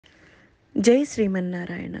జై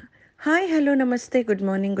Srimannarayana. Hi, hello, నమస్తే, good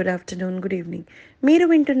morning, good afternoon, good evening. మీరు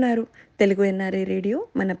వింటున్నారు తెలుగు ఎన్ఆర్ఐ రేడియో,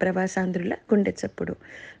 మన ప్రవాసాంధ్రుల గుండె చప్పుడు.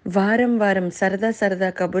 వారం వారం సరదా సరదా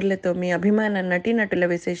కబుర్లతో మీ అభిమాన నటీనటుల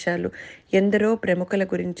విశేషాలు, ఎందరో ప్రముఖుల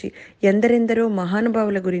గురించి, ఎందరెందరో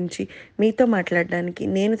మహానుభావుల గురించి మీతో మాట్లాడడానికి,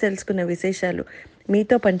 నేను తెలుసుకున్న విశేషాలు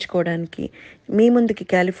మీతో పంచుకోవడానికి మీ ముందుకి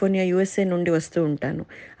కాలిఫోర్నియా, యుఎస్ఏ నుండి వస్తూ ఉంటాను.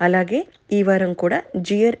 అలాగే ఈ వారం కూడా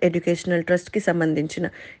జియర్ ఎడ్యుకేషనల్ ట్రస్ట్కి సంబంధించిన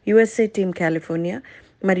యుఎస్ఏ టీం కాలిఫోర్నియా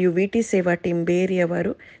మరియు వీటీ సేవా టీం బే ఏరియా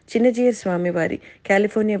వారు చిన్నజీయర్ స్వామివారి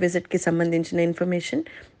కాలిఫోర్నియా విజిట్కి సంబంధించిన ఇన్ఫర్మేషన్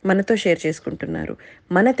మనతో షేర్ చేసుకుంటున్నారు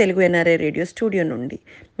మన తెలుగు ఎన్ఆర్ఐ రేడియో స్టూడియో నుండి.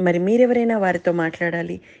 మరి మీరెవరైనా వారితో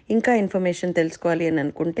మాట్లాడాలి, ఇంకా ఇన్ఫర్మేషన్ తెలుసుకోవాలి అని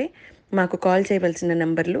అనుకుంటే మాకు కాల్ చేయవలసిన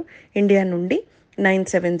నంబర్లు: ఇండియా నుండి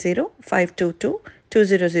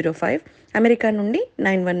 970-522-2005, అమెరికా నుండి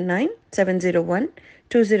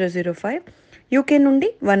 919-701-2005, యూకే నుండి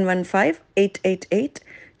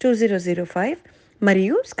 115-888-2005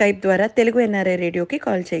 మరియు స్కైప్ ద్వారా తెలుగు ఎన్ఆర్ఐ రేడియోకి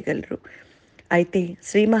కాల్ చేయగలరు. అయితే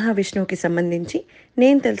శ్రీ మహావిష్ణువుకి సంబంధించి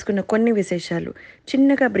నేను తెలుసుకున్న కొన్ని విశేషాలు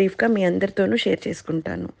చిన్నగా బ్రీఫ్గా మీ అందరితోనూ షేర్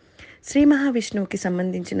చేసుకుంటాను. శ్రీ మహావిష్ణువుకి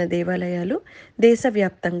సంబంధించిన దేవాలయాలు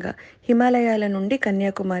దేశవ్యాప్తంగా హిమాలయాల నుండి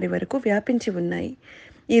కన్యాకుమారి వరకు వ్యాపించి ఉన్నాయి.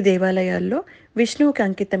 ఈ దేవాలయాల్లో విష్ణువుకి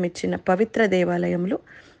అంకితం ఇచ్చిన పవిత్ర దేవాలయములు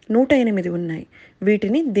 108 ఉన్నాయి.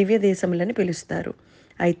 వీటిని దివ్య దేశములని పిలుస్తారు.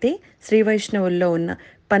 అయితే శ్రీ వైష్ణవుల్లో ఉన్న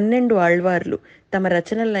 12 ఆళ్వార్లు తమ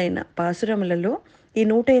రచనలైన పాసురములలో ఈ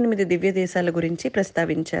 108 దివ్య దేశాల గురించి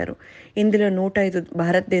ప్రస్తావించారు. ఇందులో 105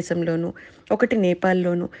 భారతదేశంలోనూ, 1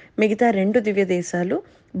 నేపాల్లోనూ, మిగతా 2 దివ్య దేశాలు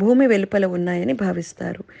భూమి వెలుపల ఉన్నాయని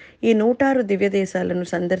భావిస్తారు. ఈ 106 దివ్య దేశాలను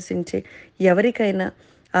సందర్శించే ఎవరికైనా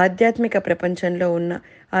ఆధ్యాత్మిక ప్రపంచంలో ఉన్న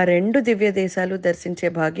ఆ 2 దివ్య దేశాలు దర్శించే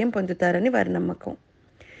భాగ్యం పొందుతారని వారి నమ్మకం.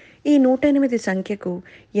 ఈ 108 సంఖ్యకు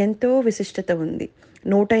ఎంతో విశిష్టత ఉంది.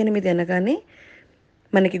 108 అనగానే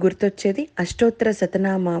మనకి గుర్తొచ్చేది అష్టోత్తర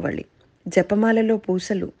శతనామావళి, జపమాలలో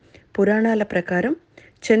పూసలు. పురాణాల ప్రకారం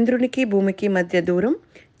చంద్రునికి భూమికి మధ్య దూరం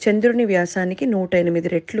చంద్రుని వ్యాసానికి 108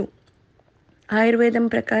 రెట్లు. ఆయుర్వేదం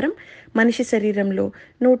ప్రకారం మనిషి శరీరంలో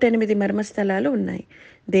 108 మర్మస్థలాలు ఉన్నాయి.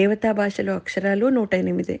 దేవతా భాషలో అక్షరాలు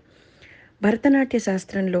 108. భరతనాట్య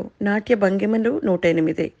శాస్త్రంలో నాట్య భంగిమలు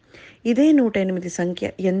 108. ఇదే 108 సంఖ్య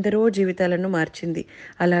ఎందరో జీవితాలను మార్చింది.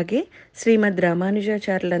 అలాగే శ్రీమద్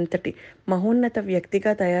రామానుజాచార్యులంతటి మహోన్నత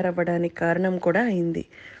వ్యక్తిగా తయారవ్వడానికి కారణం కూడా అయింది.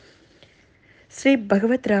 శ్రీ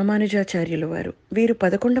భగవత్ రామానుజాచార్యులు వారు, వీరు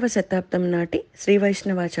 11వ శతాబ్దం నాటి శ్రీ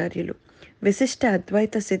వైష్ణవాచార్యులు, విశిష్ట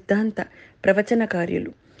అద్వైత సిద్ధాంత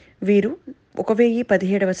ప్రవచనకార్యులు. వీరు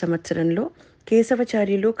 1017వ సంవత్సరంలో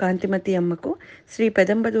కేశవచార్యులు కాంతిమతి అమ్మకు శ్రీ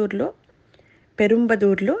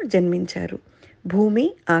పెరుంబదూర్లో జన్మించారు. భూమి,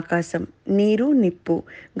 ఆకాశం, నీరు, నిప్పు,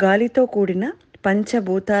 గాలితో కూడిన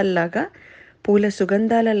పంచభూతాల్లాగా, పూల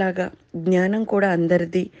సుగంధాలలాగా జ్ఞానం కూడా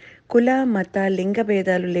అందరిది, కుల, మత, లింగ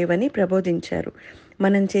భేదాలు లేవని ప్రబోధించారు.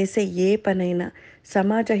 మనం చేసే ఏ పనైనా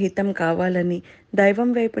సమాజ హితం కావాలని, దైవం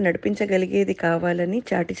వైపు నడిపించగలిగేది కావాలని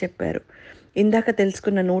చాటి చెప్పారు. ఇందాక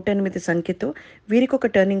తెలుసుకున్న 108 సంఖ్యతో వీరికి ఒక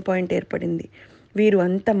టర్నింగ్ పాయింట్ ఏర్పడింది. వీరు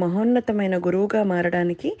అంత మహోన్నతమైన గురువుగా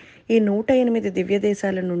మారడానికి ఈ 108 దివ్య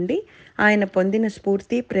దేశాల నుండి ఆయన పొందిన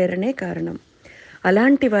స్ఫూర్తి, ప్రేరణే కారణం.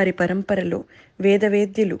 అలాంటి వారి పరంపరలో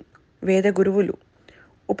వేదవేద్యులు, వేద గురువులు,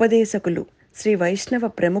 ఉపదేశకులు, శ్రీ వైష్ణవ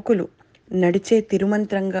ప్రముఖులు నడిచే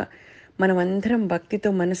తిరుమంత్రంగా మనమందరం భక్తితో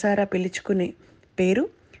మనసారా పిలుచుకునే పేరు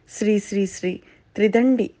శ్రీ శ్రీ శ్రీ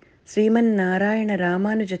త్రిదండి శ్రీమన్నారాయణ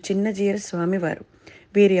రామానుజ చిన్నజీయర్ స్వామివారు.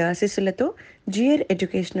 వీరి ఆశీస్సులతో జియర్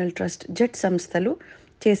ఎడ్యుకేషనల్ ట్రస్ట్, జెట్ సంస్థలు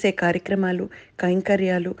చేసే కార్యక్రమాలు,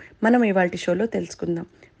 కైంకర్యాలు మనం ఇవాళ షోలో తెలుసుకుందాం.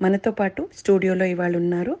 మనతో పాటు స్టూడియోలో ఇవాళ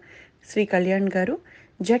ఉన్నారు శ్రీ కళ్యాణ్ గారు,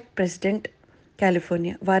 జెట్ ప్రెసిడెంట్,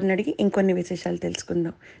 కాలిఫోర్నియా. వారిని అడిగి ఇంకొన్ని విశేషాలు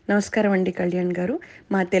తెలుసుకుందాం. నమస్కారం అండి కళ్యాణ్ గారు.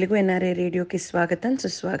 మా తెలుగు ఎన్ఆర్ఐ రేడియోకి స్వాగతం,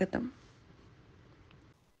 సుస్వాగతం.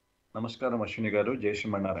 నమస్కారం అశ్విని గారు. జై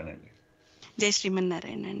శ్రీమన్నారాయణ అండి. జై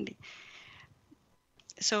శ్రీమన్నారాయణ అండి.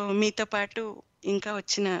 సో మీతో పాటు ఇంకా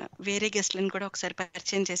వచ్చిన వేరే గెస్ట్లను కూడా ఒకసారి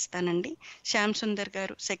పరిచయం చేస్తానండి. శ్యామ్ సుందర్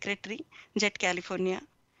గారు, సెక్రటరీ, జెట్ కాలిఫోర్నియా,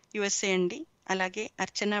 యుఎస్ఏ అండి. అలాగే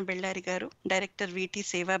అర్చన బెళ్ళారి గారు, డైరెక్టర్ వీటీ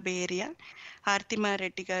సేవా బే ఏరియా.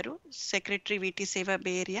 ఆర్తిమారెడ్డి గారు, సెక్రటరీ వీటీ సేవా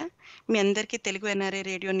బే ఏరియా. మీ అందరికీ తెలుగు ఎన్ఆర్ఐ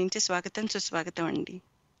రేడియో నుంచి స్వాగతం, సుస్వాగతం అండి.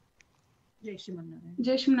 జై శ్రీమన్నారాయణ.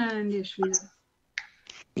 జై శ్రీమన్నారాయణ.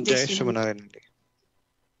 జై శ్రీమన్నారాయణ అండి.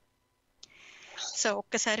 సో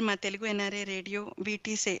ఒక్కసారి మా తెలుగు ఎన్ఆర్ఐ రేడియో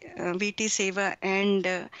వీటీ సేవ అండ్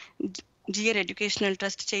జియర్ ఎడ్యుకేషనల్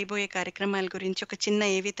ట్రస్ట్ చేయబోయే కార్యక్రమాల గురించి ఒక చిన్న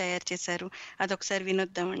ఏవి తయారు చేశారు, అదొకసారి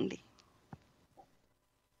వినొద్దామండి.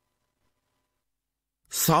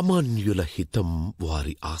 సామాన్యుల హితం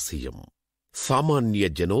వారి ఆశయం. సామాన్య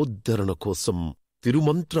జనోద్ధరణ కోసం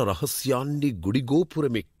తిరుమంత్ర రహస్యాన్ని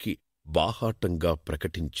గుడిగోపురమెక్కి బాహాటంగా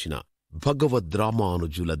ప్రకటించిన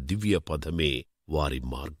భగవద్రామానుజుల దివ్య పదమే వారి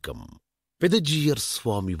మార్గం. పెదజీయర్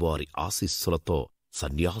స్వామి వారి ఆశీస్సులతో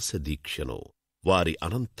సన్యాస దీక్షను, వారి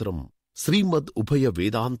అనంతరం శ్రీమద్ ఉభయ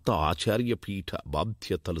వేదాంత ఆచార్యపీఠ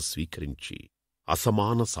బాధ్యతలు స్వీకరించి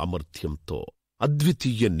అసమాన సామర్థ్యంతో,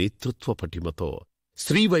 అద్వితీయ నేతృత్వ పటిమతో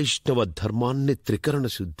శ్రీవైష్ణవ ధర్మాన్ని త్రికరణ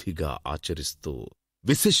శుద్ధిగా ఆచరిస్తూ,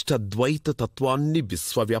 విశిష్ట ద్వైత తత్వాన్ని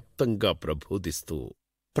విశ్వవ్యాప్తంగా ప్రబోధిస్తూ,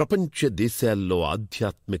 ప్రపంచ దేశాల్లో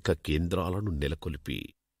ఆధ్యాత్మిక కేంద్రాలను నెలకొల్పి,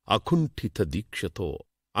 అకుంఠిత దీక్షతో,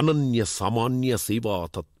 అనన్య సామాన్య సేవా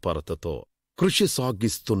తత్పరతతో కృషి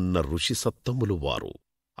సాగిస్తున్న ఋషిసత్తములు వారు.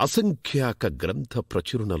 అసంఖ్యాక గ్రంథ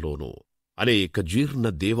ప్రచురణలోనూ, అనేక జీర్ణ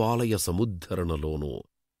దేవాలయ సముద్ధరణలోనూ,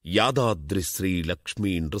 యాదాద్రి శ్రీ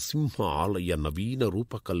లక్ష్మీ నృసింహ ఆలయ నవీన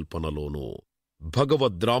రూపకల్పనలోనూ,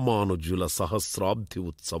 భగవద్రామానుజుల సహస్రాబ్ది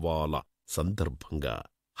ఉత్సవాల సందర్భంగా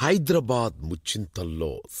హైదరాబాద్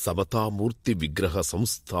ముచ్చింతల్లో సమతామూర్తి విగ్రహ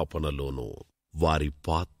సంస్థాపనలోనూ వారి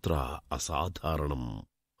పాత్ర అసాధారణం,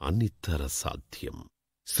 అనితర సాధ్యం.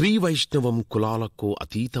 శ్రీవైష్ణవం కులాలకు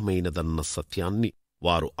అతీతమైనదన్న సత్యాన్ని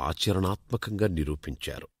వారు ఆచరణాత్మకంగా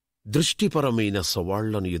నిరూపించారు. దృష్టిపరమైన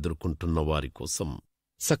సవాళ్లను ఎదుర్కొంటున్న వారి కోసం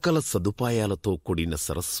సకల సదుపాయాలతో కూడిన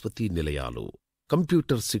సరస్వతీ నిలయాలు,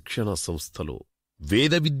 కంప్యూటర్ శిక్షణ సంస్థలు,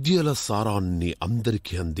 వేద విద్యల సారాన్ని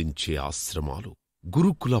అందరికీ అందించే ఆశ్రమాలు,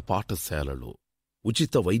 గురుకుల పాఠశాలలు,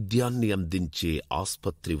 ఉచిత వైద్యాన్ని అందించే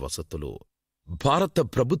ఆస్పత్రి వసతులు, భారత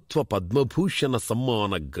ప్రభుత్వ పద్మభూషణ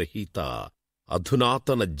సమ్మాన గ్రహీత,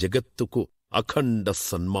 అధునాతన జగత్తుకు అఖండ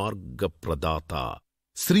సన్మార్గ ప్రదాత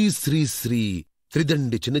శ్రీ శ్రీ శ్రీ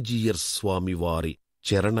త్రిదండి చినజీయర్ స్వామి వారి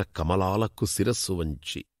చరణ కమలాలకు శిరస్సు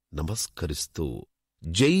వంచి నమస్కరిస్తూ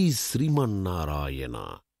జై శ్రీమన్నారాయణ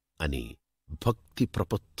అని భక్తి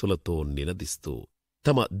ప్రపత్తులతో నినదిస్తూ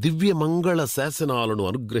తమ దివ్యమంగళ శాసనాలను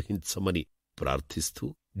అనుగ్రహించమని ప్రార్థిస్తూ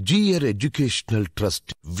జీయర్ ఎడ్యుకేషనల్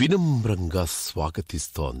ట్రస్ట్ వినమ్రంగా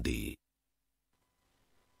స్వాగతిస్తోంది.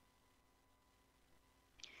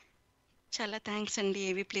 చాలా థ్యాంక్స్ అండి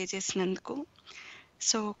ఏవి ప్లే చేసినందుకు.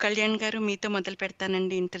 సో కళ్యాణ్ గారు, మీతో మొదలు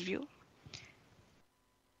పెడతానండి ఇంటర్వ్యూ.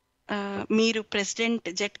 మీరు ప్రెసిడెంట్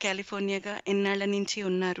జెట్ కాలిఫోర్నియాగా ఎన్నాళ్ల నుంచి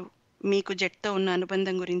ఉన్నారు? మీకు జెట్తో ఉన్న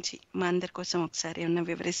అనుబంధం గురించి మా అందరి కోసం ఒకసారి ఏమన్నా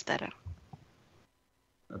వివరిస్తారా?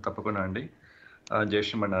 తప్పకుండా అండి. జై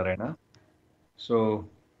శ్రీమన్నారాయణ. సో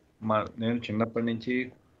నేను చిన్నప్పటి నుంచి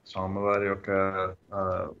స్వామివారి యొక్క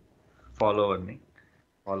ఫాలో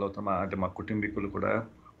అవుతాం. అంటే మా కుటుంబీకులు కూడా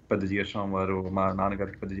పెద్ద జీయర్ స్వామి వారు, మా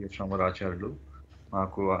నాన్నగారికి పెద్ద జీయర్ స్వామి వారు ఆచార్యులు,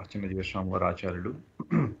 మాకు చిన్న జీయర్ స్వామి వారు ఆచార్యులు.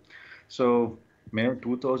 సో మేము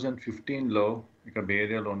 2015లో ఇక బే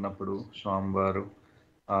ఏరియాలో ఉన్నప్పుడు స్వామివారు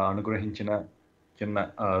అనుగ్రహించిన చిన్న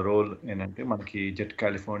రోల్ ఏంటంటే, మనకి జెట్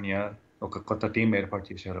కాలిఫోర్నియా ఒక కొత్త టీం ఏర్పాటు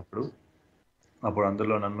చేశారు. అప్పుడు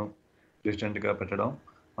అందులో నన్ను ప్రెసిడెంట్గా పెట్టడం,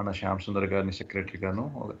 మన శ్యామ్ సుందర్ గారిని సెక్రటరీగాను,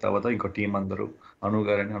 తర్వాత ఇంకో టీం అందరూ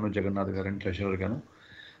అను జగన్నాథ్ గారని ట్రెషరర్ గాను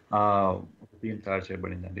ఒక టీం తయారు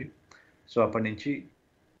చేయబడిందండి. సో అప్పటి నుంచి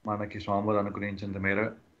మనకి స్వామివారు అనుగ్రహించినంత మేర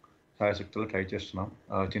సాయశక్తులు ట్రై చేస్తున్నాం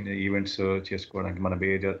చిన్న ఈవెంట్స్ చేసుకోవడానికి. మన బే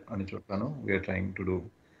ఏరియా అని చూస్తాను, we are trying to do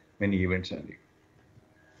many events అండి.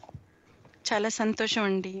 చాలా సంతోషం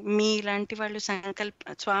అండి. మీలాంటి వాళ్ళు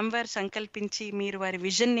స్వామివారు సంకల్పించి మీరు వారి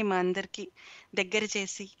విజన్ని మా అందరికీ దగ్గర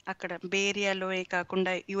చేసి అక్కడ బే ఏరియాలోనే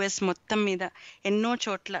కాకుండా యుఎస్ మొత్తం మీద ఎన్నో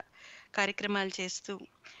చోట్ల కార్యక్రమాలు చేస్తూ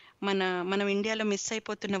మనం ఇండియాలో మిస్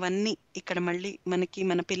అయిపోతున్నవన్నీ ఇక్కడ మళ్ళీ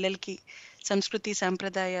మన పిల్లలకి సంస్కృతి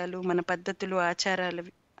సాంప్రదాయాలు, మన పద్ధతులు, ఆచారాలు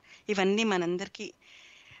ఇవన్నీ మనందరికీ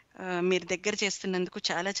మీరు దగ్గర చేస్తున్నందుకు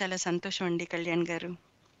చాలా చాలా సంతోషం అండి కళ్యాణ్ గారు.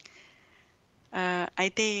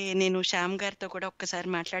 అయితే నేను శ్యామ్ గారితో కూడా ఒక్కసారి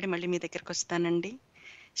మాట్లాడి మళ్ళీ మీ దగ్గరకు వస్తానండి.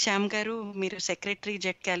 శ్యామ్ గారు, మీరు సెక్రటరీ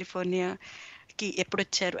జెట్ కాలిఫోర్నియాకి ఎప్పుడు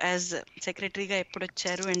వచ్చారు? యాజ్ సెక్రటరీగా ఎప్పుడు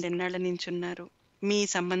వచ్చారు అండ్ ఎన్నాళ్ళ నుంచి ఉన్నారు? మీ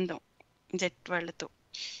సంబంధం జెట్ వాళ్ళతో.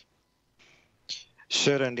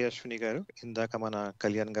 షూర్ అండి అశ్విని గారు, ఇందాక మన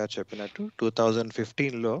కళ్యాణ్ గారు చెప్పినట్టు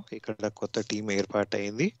 2015లో ఇక్కడ కొత్త టీం ఏర్పాటు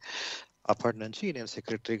అయింది. అప్పటి నుంచి నేను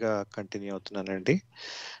సెక్రటరీగా కంటిన్యూ అవుతున్నానండి.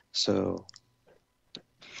 సో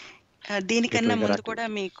దీనికన్నా ముందు కూడా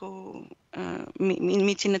మీకు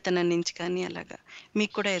మీ చిన్నతనం నుంచి కానీ అలాగా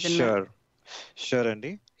మీకు కూడా ఏదైనా? షూర్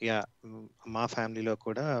అండి. యా, మా ఫ్యామిలీలో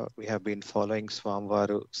కూడా వీ హ్యావ్ బీన్ ఫాలోయింగ్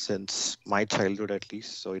స్వామివారు since my childhood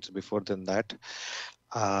at least, so it's before then that.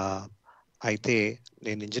 అయితే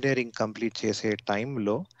నేను ఇంజనీరింగ్ కంప్లీట్ చేసే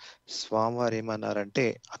టైంలో స్వామివారు ఏమన్నారంటే,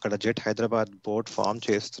 అక్కడ జెట్ హైదరాబాద్ బోర్డ్ ఫామ్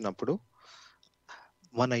చేస్తున్నప్పుడు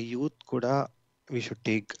మన యూత్ కూడా we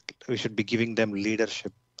should be giving them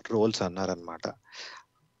leadership roles అన్నారనమాట.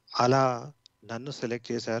 అలా నన్ను సెలెక్ట్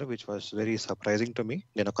చేశారు, which was very surprising to me.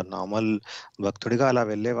 నేను ఒక నార్మల్ భక్తుడిగా అలా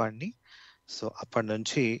వెళ్ళేవాడిని. సో అప్పటి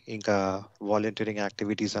నుంచి ఇంకా వాలంటీరింగ్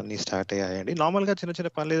యాక్టివిటీస్ అన్ని స్టార్ట్ అయ్యాయండి. నార్మల్గా చిన్న చిన్న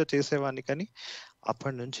పనులు ఏదో చేసేవాడిని, కానీ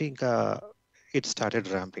అప్పటి నుంచి ఇంకా ఇట్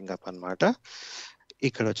స్టార్టెడ్ ర్యాంపింగ్ అప్ అనమాట.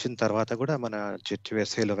 ఇక్కడ వచ్చిన తర్వాత కూడా మన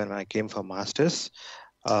JUSAలో when I came for masters,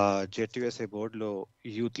 JUSA బోర్డులో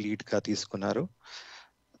యూత్ లీడ్గా తీసుకున్నారు.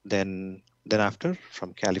 Then after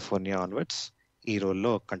from California onwards ఈ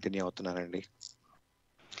రోల్లో కంటిన్యూ అవుతున్నానండి.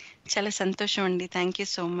 చాలా సంతోషం అండి, థ్యాంక్ యూ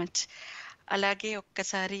సో మచ్. అలాగే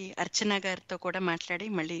ఒక్కసారి అర్చన గారితో కూడా మాట్లాడి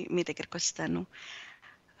మళ్ళీ మీ దగ్గరికి వస్తాను.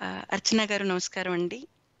 అర్చన గారు నమస్కారం అండి.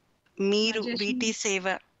 మీరు వీటి సేవ,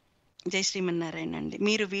 జై శ్రీమన్నారాయణ అండి.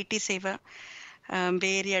 మీరు వీటి సేవ బే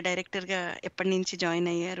ఏరియా డైరెక్టర్గా ఎప్పటి నుంచి జాయిన్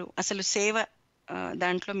అయ్యారు? అసలు సేవ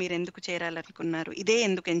దాంట్లో మీరు ఎందుకు చేరాలనుకున్నారు? ఇదే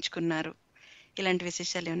ఎందుకు ఎంచుకున్నారు? ఇలాంటి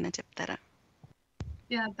విశేషాలు ఏమన్నా చెప్తారా?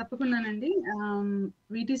 తప్పకుండానండి.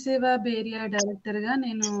 వీటి సేవ బే ఏరియా డైరెక్టర్గా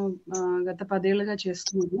నేను గత 10 ఏళ్ళుగా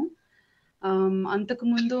చేస్తున్నాను. అంతకు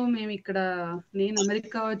ముందు మేము ఇక్కడ, నేను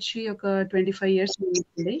అమెరికా వచ్చి ఒక 25 years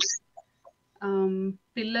అయింది.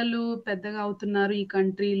 పిల్లలు పెద్దగా అవుతున్నారు ఈ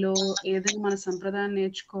కంట్రీలో, ఏదైనా మన సంప్రదాయం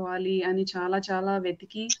నేర్చుకోవాలి అని చాలా చాలా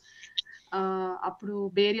వెతికి అప్పుడు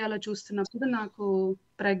బేరియాలో చూస్తున్నప్పుడు నాకు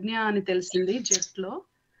ప్రజ్ఞ అని తెలిసింది. జెట్లో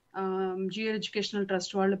జియర్ ఎడ్యుకేషనల్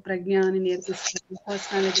ట్రస్ట్ వాళ్ళు ప్రజ్ఞ అని నేర్పిస్తారు.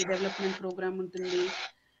 పర్సనాలిటీ డెవలప్మెంట్ ప్రోగ్రామ్ ఉంటుంది.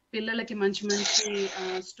 పిల్లలకి మంచి మంచి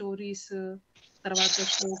స్టోరీస్, తర్వాత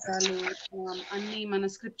శ్లోకాలు అన్ని మన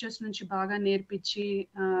స్క్రిప్చర్స్ నుంచి బాగా నేర్పించి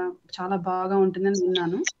చాలా బాగా ఉంటుందని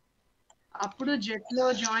విన్నాను. అప్పుడు జెట్లో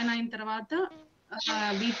జాయిన్ అయిన తర్వాత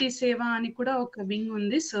వీటి సేవ అని కూడా ఒక వింగ్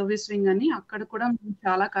ఉంది, సర్వీస్ వింగ్ అని. అక్కడ కూడా మేము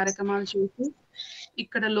చాలా కార్యక్రమాలు చేసి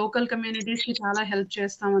ఇక్కడ లోకల్ కమ్యూనిటీస్ కి చాలా హెల్ప్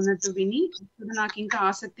చేస్తాం అన్నట్టు విని ఇప్పుడు నాకు ఇంకా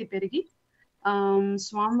ఆసక్తి పెరిగి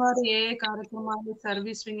స్వామివారు ఏ కార్యక్రమాలు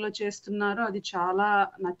సర్వీస్ వింగ్ లో చేస్తున్నారో అది చాలా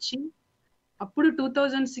నచ్చి అప్పుడు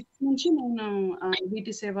 2006 నుంచి నేను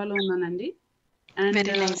వీటి సేవలో ఉన్నానండి.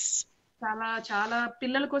 అండ్ చాలా చాలా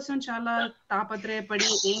పిల్లల కోసం చాలా తాపత్రయపడి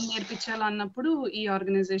ఏం నేర్పించాలో అన్నప్పుడు ఈ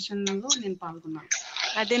ఆర్గనైజేషన్ లో నేను పాల్గొన్నాను.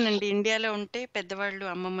 అదేనండి, ఇండియాలో ఉంటే పెద్దవాళ్ళు,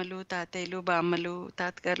 అమ్మమ్మలు, తాతయ్యలు, బామ్మలు,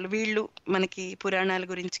 తాతగారులు, వీళ్ళు మనకి పురాణాల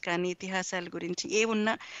గురించి కానీ ఇతిహాసాల గురించి ఏ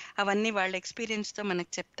ఉన్నా అవన్నీ వాళ్ళ ఎక్స్పీరియన్స్తో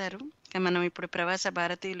మనకు చెప్తారు. మనం ఇప్పుడు ప్రవాస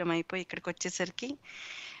భారతీయులం అయిపోయి ఇక్కడికి వచ్చేసరికి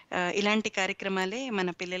ఇలాంటి కార్యక్రమాలే మన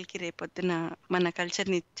పిల్లలకి రేపొద్దున మన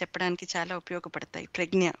కల్చర్ని చెప్పడానికి చాలా ఉపయోగపడతాయి.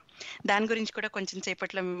 ప్రజ్ఞ, దాని గురించి కూడా కొంచెం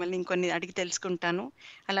సేపట్లో మిమ్మల్ని ఇంకొన్ని అడిగి తెలుసుకుంటాను.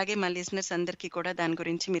 అలాగే మా లిజనర్స్ అందరికీ కూడా దాని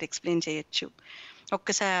గురించి మీరు ఎక్స్ప్లెయిన్ చేయొచ్చు.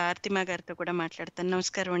 ఒక్కసారి ఆర్తిమా గారితో కూడా మాట్లాడతాను.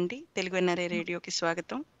 నమస్కారం అండి, తెలుగు NRI రేడియోకి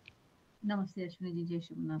స్వాగతం. నమస్తే అశ్విని, జై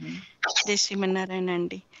శ్రీమన్నారాయణ. జై శ్రీమన్నారాయణ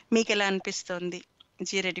అండి. మీకు ఎలా అనిపిస్తోంది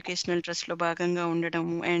జియర్ ఎడ్యుకేషనల్ ట్రస్ట్లో భాగంగా ఉండడం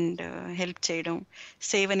అండ్ హెల్ప్ చేయడం,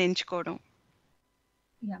 సేవను ఎంచుకోవడం?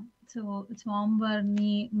 సో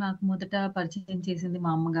స్వామివారిని నాకు మొదట పరిచయం చేసింది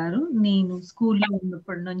మా అమ్మగారు. నేను స్కూల్లో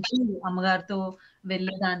ఉన్నప్పటి నుంచి అమ్మగారితో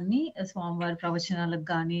వెళ్ళేదాన్ని. స్వామివారి ప్రవచనాలకు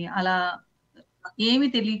కానీ అలా ఏమి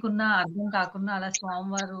తెలియకున్నా, అర్థం కాకుండా అలా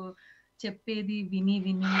స్వామివారు చెప్పేది విని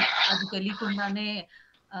విని అది తెలియకుండానే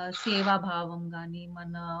సేవాభావం కానీ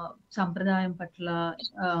మన సంప్రదాయం పట్ల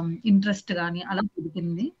ఇంట్రెస్ట్ కానీ అలా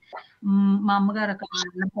పెరిగింది. మా అమ్మగారు అక్కడ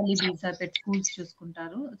అల్లంపల్లి బీసాపేట్ స్కూల్స్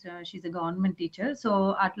చూసుకుంటారు. She a government teacher. So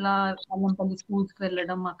అట్లా అల్లంపల్లి స్కూల్స్ కి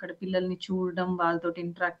వెళ్ళడం, అక్కడ పిల్లల్ని చూడడం, వాళ్ళతో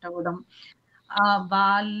ఇంటరాక్ట్ అవ్వడం,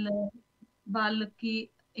 వాళ్ళకి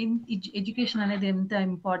ఎడ్యుకేషన్ అనేది ఎంత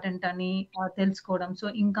ఇంపార్టెంట్ అని తెలుసుకోవడం. సో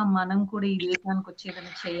ఇంకా మనం కూడా ఈ దేశానికి వచ్చి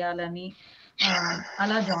ఏదైనా చేయాలని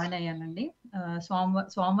అలా జాయిన్ అయ్యానండి.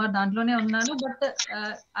 స్వామివారి దాంట్లోనే ఉన్నాను, బట్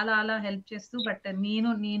అలా అలా హెల్ప్ చేస్తూ, బట్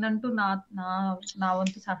నేనంటూ నా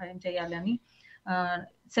వంతు సహాయం చేయాలని,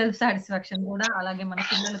 సెల్ఫ్ సాటిస్ఫాక్షన్ కూడా, అలాగే మన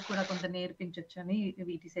పిల్లలకు కూడా కొంత నేర్పించవచ్చు అని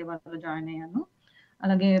వీటి సేవలో జాయిన్ అయ్యాను.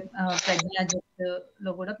 అలాగే ప్రజ్ఞా జెట్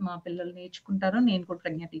లో కూడా మా పిల్లలు నేర్చుకుంటారు, నేను కూడా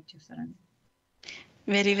ప్రజ్ఞ టీచ్ చేస్తానండి.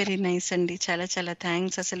 వెరీ వెరీ నైస్ అండి, చాలా చాలా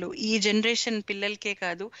థ్యాంక్స్. అసలు ఈ జనరేషన్ పిల్లలకే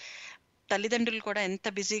కాదు, తల్లిదండ్రులు కూడా ఎంత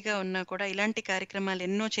బిజీగా ఉన్నా కూడా ఇలాంటి కార్యక్రమాలు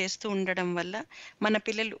ఎన్నో చేస్తూ ఉండడం వల్ల మన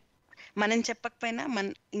పిల్లలు మనం చెప్పకపోయినా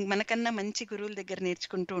మనకన్నా మంచి గురువుల దగ్గర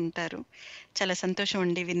నేర్చుకుంటూ ఉంటారు. చాలా సంతోషం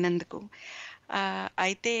అండి విన్నందుకు.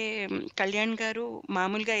 అయితే కళ్యాణ్ గారు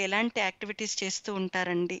మామూలుగా ఎలాంటి యాక్టివిటీస్ చేస్తూ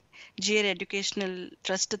ఉంటారండి జియర్ ఎడ్యుకేషనల్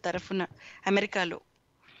ట్రస్ట్ తరఫున అమెరికాలో?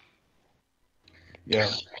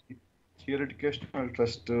 జియర్ ఎడ్యుకేషనల్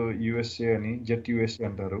ట్రస్ట్ USA అని, JUSA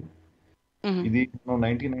అంటారు. ఇది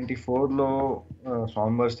 1994లో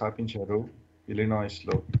స్వామివారు స్థాపించారు ఇలినాయిస్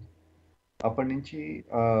లో. అప్పటి నుంచి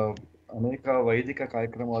అనేక వైదిక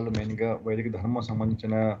కార్యక్రమాలు, మెయిన్గా వైదిక ధర్మం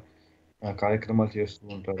సంబంధించిన కార్యక్రమాలు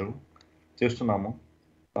చేస్తున్నాము.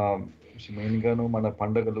 మెయిన్గాను మన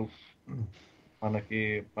పండుగలు, మనకి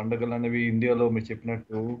పండుగలు అనేవి ఇండియాలో మీరు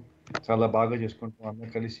చెప్పినట్టు చాలా బాగా చేసుకుంటాం,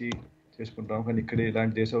 అందరం కలిసి చేసుకుంటాం. కానీ ఇక్కడ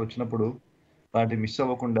ఇలాంటి దేశాలు వచ్చినప్పుడు అలాంటి మిస్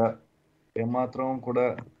అవ్వకుండా ఏమాత్రం కూడా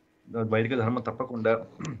వైదిక ధర్మం తప్పకుండా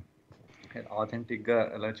ఆథెంటిక్గా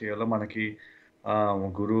ఎలా చేయాలో మనకి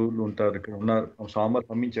గురువులు ఉంటారు, ఇక్కడ ఉన్నారు, స్వామివారు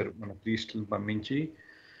పంపించారు, మన ప్రీస్టులు పంపించి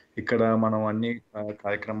ఇక్కడ మనం అన్ని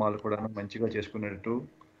కార్యక్రమాలు కూడా మంచిగా చేసుకునేటట్టు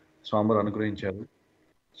స్వామివారు అనుగ్రహించారు.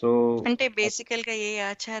 సో అంటే బేసికల్ గా ఏ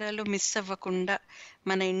ఆచారాలు మిస్ అవ్వకుండా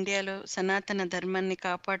మన ఇండియాలో సనాతన ధర్మాన్ని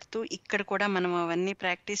కాపాడుతూ ఇక్కడ కూడా మనం అవన్నీ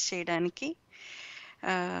ప్రాక్టీస్ చేయడానికి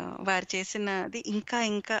వారు చేసినది ఇంకా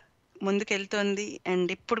ఇంకా ముందుకెళ్తోంది. అండ్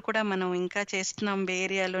ఇప్పుడు కూడా మనం ఇంకా చేస్తున్నాం, బే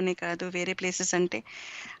ఏరియాలోనే కాదు వేరే ప్లేసెస్. అంటే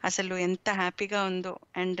అసలు ఎంత హ్యాపీగా ఉందో.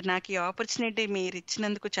 అండ్ నాకు ఈ ఆపర్చునిటీ మీరు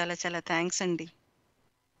ఇచ్చినందుకు చాలా చాలా థ్యాంక్స్ అండి.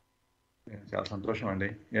 చాలా సంతోషం అండి.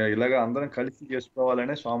 ఇలాగా అందరం కలిసి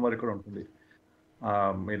చేసుకోవాలనే స్వామివారి కూడా ఉంటుంది.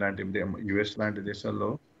 ఇలాంటి యుఎస్ లాంటి దేశాల్లో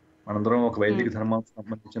మనందరం ఒక వైదిక ధర్మం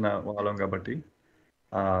సంబంధించిన వాళ్ళం కాబట్టి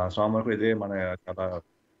స్వామివారి కూడా ఇదే మన చాలా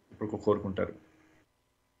ఇప్పుడు కోరుకుంటారు.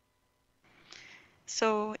 సో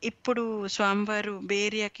ఇప్పుడు స్వామివారు బే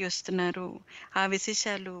ఏరియాకి వస్తున్నారు, ఆ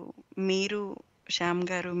విశేషాలు మీరు శ్యామ్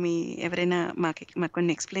గారు మీ ఎవరైనా మాకు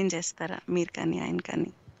కొన్ని ఎక్స్ప్లెయిన్ చేస్తారా, మీరు కానీ ఆయన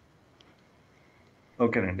కానీ?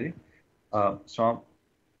 ఓకేనండి.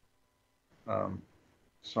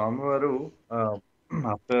 స్వామివారు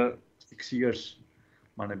ఆఫ్టర్ 6 years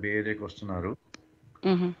మన బే ఏరియాకి వస్తున్నారు.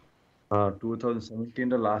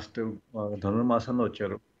 2017లో లాస్ట్ ధనుర్మాసంలో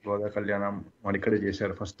వచ్చారు. గోదా కళ్యాణం మన ఇక్కడే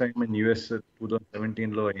చేశారు. ఫస్ట్ టైం ఇన్ యుఎస్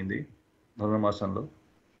 2017లో అయింది ధనుర్మాసంలో.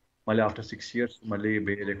 మళ్ళీ ఆఫ్టర్ 6 years మళ్ళీ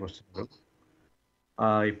బే ఏరియాకి వస్తున్నారు.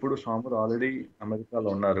 ఇప్పుడు స్వామివారు ఆల్రెడీ అమెరికాలో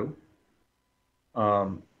ఉన్నారు.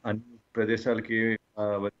 అన్ని ప్రదేశాలకి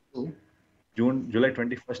వరకు జూలై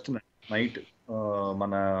 21st నైట్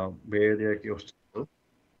మన బే ఏరియాకి వస్తున్నారు.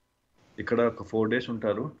 ఇక్కడ ఒక 4 days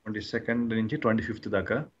ఉంటారు, 22nd నుంచి 25th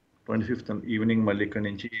దాకా. 25th ఈవినింగ్ మళ్ళీ ఇక్కడ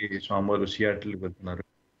నుంచి స్వామివారు సియాటిల్కి వెళ్తున్నారు.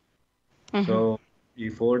 సో ఈ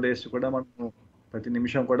 4 days కూడా మనం ప్రతి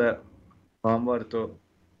నిమిషం కూడా స్వామివారితో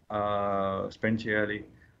స్పెండ్ చేయాలి.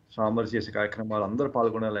 స్వామివారు చేసే కార్యక్రమాలు అందరూ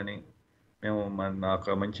పాల్గొనాలని మేము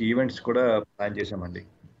ఒక మంచి ఈవెంట్స్ కూడా ప్లాన్ చేసామండి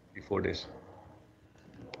ఈ 4 days.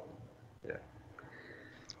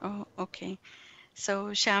 ఓకే. సో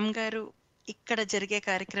శ్యామ్ గారు, ఇక్కడ జరిగే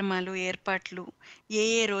కార్యక్రమాలు ఏర్పాట్లు ఏ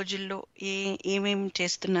రోజుల్లో ఏమేమి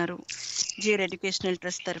చేస్తున్నారు? జియర్ ఎడ్యుకేషనల్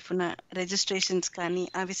ట్రస్ట్ తరఫున రిజిస్ట్రేషన్స్ కానీ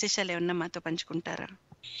ఆ విశేషాలు ఏమన్నా మాతో పంచుకుంటారా?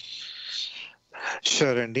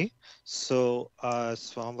 షూర్ అండి. సో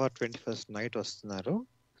స్వామివారు 21st నైట్ వస్తున్నారు.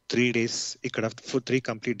 3 days ఇక్కడ 3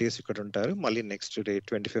 complete days ఇక్కడ ఉంటారు. మళ్ళీ నెక్స్ట్ డే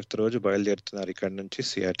 25th రోజు బయలుదేరుతున్నారు ఇక్కడ నుంచి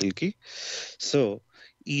సియాటిల్కి. సో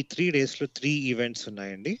ఈ 3 daysలో 3 ఈవెంట్స్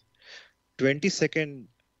ఉన్నాయండి. 22nd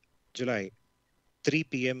July 3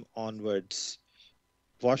 PM onwards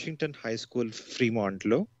Washington high school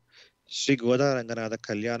ఫ్రీమాంట్లో Shri గోదా రంగనాథ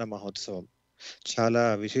కళ్యాణ మహోత్సవం. చాలా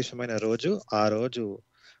విశేషమైన రోజు. ఆ రోజు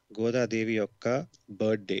గోదాదేవి యొక్క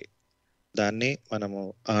బర్త్డే. దాన్నే మనము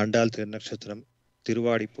ఆండాల్ తిరునక్షత్రం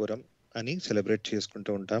తిరువాడిపురం అని సెలబ్రేట్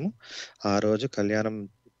చేసుకుంటూ ఉంటాము. ఆ రోజు కళ్యాణం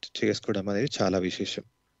చేసుకోవడం అనేది చాలా విశేషం.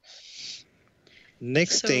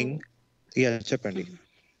 నెక్స్ట్ థింగ్ చెప్పండి.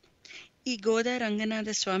 ఈ గోదా రంగనాథ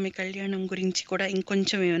స్వామి కళ్యాణం గురించి కూడా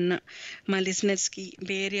ఇంకొంచెం ఏమన్నా మా లిసనర్స్ కి,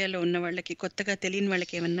 బే ఏరియాలో ఉన్న వాళ్ళకి, కొత్తగా తెలియని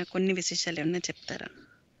వాళ్ళకి ఏమన్నా కొన్ని విశేషాలు ఏమన్నా చెప్తారా?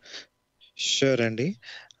 షూర్ అండి.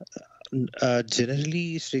 జనరలీ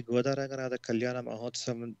శ్రీ గోదా రంగనాథ కళ్యాణ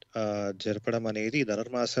మహోత్సవం జరపడం అనేది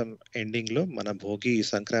ధనుర్మాసం ఎండింగ్ లో మన భోగి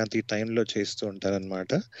సంక్రాంతి టైంలో చేస్తూ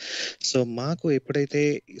ఉంటారనమాట. సో మాకు ఎప్పుడైతే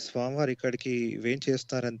స్వామివారు ఇక్కడికి ఏం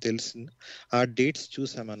చేస్తారని తెలిసిన ఆ డేట్స్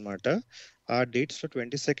చూసామన్నమాట. ఆ డేట్స్ లో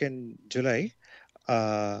 22nd July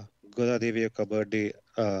గోదాదేవి యొక్క బర్త్డే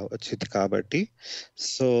వచ్చింది కాబట్టి,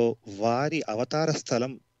 సో వారి అవతార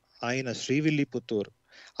స్థలం ఆయన శ్రీవిల్లిపుత్తూర్,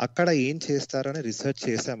 అక్కడ ఏం చేస్తారని రీసెర్చ్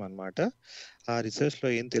చేశామన్నమాట. ఆ రీసెర్చ్ లో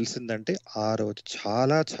ఏం తెలిసిందంటే ఆ రోజు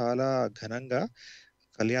చాలా చాలా ఘనంగా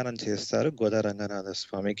కళ్యాణం చేస్తారు గోదా రంగనాథ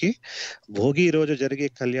స్వామికి. భోగి రోజు జరిగే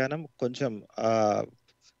కళ్యాణం కొంచెం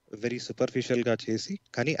వెరీ సూపర్ఫిషియల్ గా చేసి,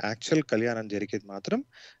 కానీ యాక్చువల్ కళ్యాణం జరిగేది మాత్రం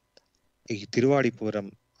ఈ తిరువాడిపురం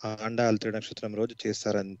ఆండాల్ తిరునక్షత్రం రోజు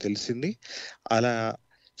చేస్తారని తెలిసింది. అలా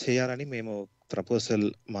చేయాలని మేము ప్రపోజల్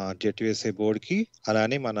మా జెట్యుఎస్ఏ బోర్డ్కి,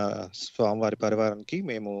 అలానే మన స్వామివారి పరివారానికి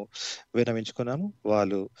మేము విన్నవించుకున్నాము.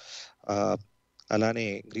 వాళ్ళు అలానే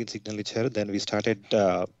గ్రీన్ సిగ్నల్ ఇచ్చారు. Then we started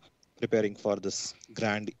preparing for this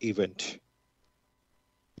grand event.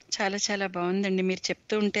 చాలా చాలా బాగుందండి. మీరు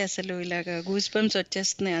చెప్తూ ఉంటే అసలు ఇలాగా గూస్ బంప్స్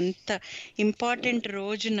వచ్చేస్తున్నాయి. అంత ఇంపార్టెంట్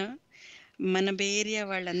రోజున మన బే ఏరియా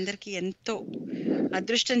వాళ్ళందరికీ ఎంతో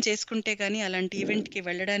అదృష్టం చేసుకుంటే కానీ అలాంటి ఈవెంట్కి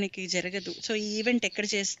వెళ్ళడానికి జరగదు. సో ఈ ఈవెంట్ ఎక్కడ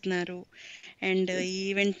చేస్తున్నారు అండ్ ఈ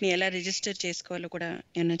ఈవెంట్ని ఎలా రిజిస్టర్ చేసుకోవాలో కూడా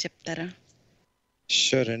ఏమైనా చెప్తారా?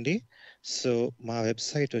 షూర్ అండి. సో మా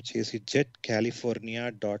వెబ్సైట్ వచ్చేసి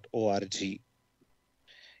jetcalifornia.org.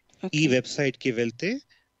 ఈ వెబ్సైట్ కి వెళ్తే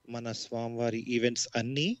మన స్వామివారి ఈవెంట్స్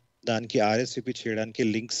అన్ని దానికి ఆర్ఎస్విపి చేయడానికి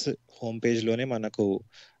లింక్స్ హోమ్ పేజ్ లోనే మనకు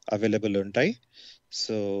అవైలబుల్ ఉంటాయి.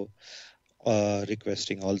 So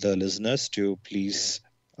requesting all the listeners to please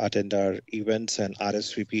attend our events and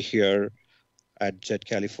RSVP here at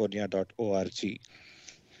jetcalifornia.org.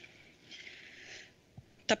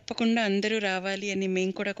 తప్పకుండా అందరూ రావాలి అని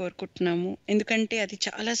మేము కూడా కోరుకుంటున్నాము. ఎందుకంటే అది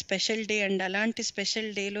చాలా స్పెషల్ డే అండ్ అలాంటి స్పెషల్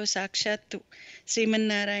డేలో సాక్షాత్తు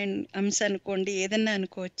శ్రీమన్నారాయణ అంశ అనుకోండి, ఏదన్నా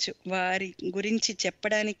అనుకోవచ్చు, వారి గురించి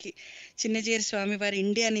చెప్పడానికి చిన్నజీయర్ స్వామి వారు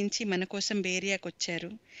ఇండియా నుంచి మన కోసం బేరియాకి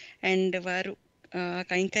వచ్చారు అండ్ వారు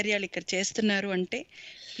కైంకర్యాలు ఇక్కడ చేస్తున్నారు అంటే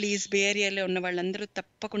ప్లీజ్ బే ఏరియాలో ఉన్న వాళ్ళందరూ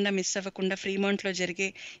తప్పకుండా మిస్ అవ్వకుండా ఫ్రీమౌంట్లో జరిగే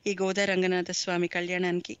ఈ గోదా రంగనాథ స్వామి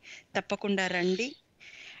కళ్యాణానికి తప్పకుండా రండి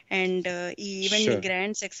అండ్ ఈ ఈవెంట్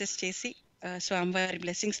గ్రాండ్ సక్సెస్ చేసి స్వామివారి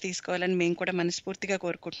బ్లెస్సింగ్స్ తీసుకోవాలని మేము కూడా మనస్ఫూర్తిగా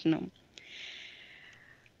కోరుకుంటున్నాం.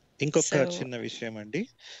 ఇంకొక చిన్న విషయం అండి,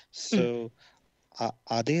 సో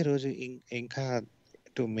అదే రోజు ఇంకా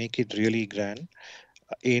to make it really grand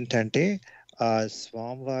ఏంటంటే ఆ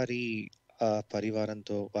స్వామివారి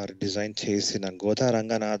పరివారంతో వారు డిజైన్ చేసిన గోదా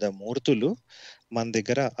రంగనాథ మూర్తులు మన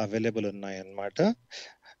దగ్గర అవైలబుల్ ఉన్నాయన్నమాట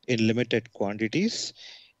ఇన్ లిమిటెడ్ క్వాంటిటీస్.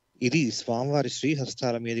 ఇది స్వామివారి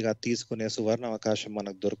శ్రీహస్తాల మీదుగా తీసుకునే సువర్ణ అవకాశం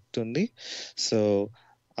మనకు దొరుకుతుంది. సో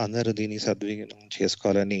అందరూ దీన్ని సద్వినియోగం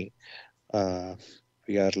చేసుకోవాలని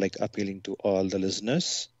we are like appealing to all the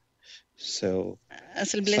listeners. So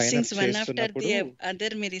అసలు blessings one after the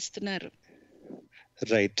other మీరు ఇస్తున్నారు.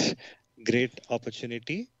 Right, great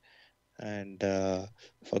opportunity. And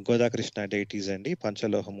Goda Krishna deities అండి,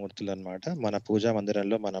 పంచలోహమూర్తులు అన్నమాట. మన పూజా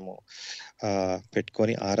మందిరంలో మనము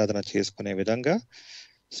పెట్టుకొని ఆరాధన చేసుకునే విధంగా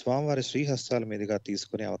స్వామివారి శ్రీహస్తాల మీదుగా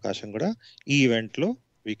తీసుకునే అవకాశం కూడా ఈ ఈవెంట్ లో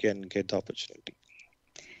we can get the opportunity.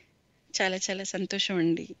 చాలా చాలా సంతోషం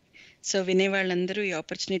అండి. సో వినే వాళ్ళందరూ ఈ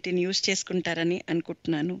ఆపర్చునిటీని యూజ్ చేసుకుంటారని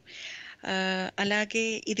అనుకుంటున్నాను. అలాగే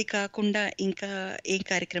ఇది కాకుండా ఇంకా ఏం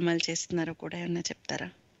కార్యక్రమాలు చేస్తున్నారో కూడా ఏమన్నా చెప్తారా?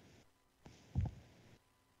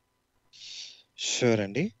 షూర్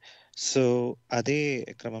అండి. సో అదే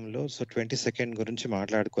క్రమంలో 22nd గురించి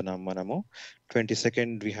మాట్లాడుకున్నాం మనము.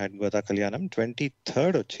 22nd వి హ్యాడ్ గోదా కళ్యాణం.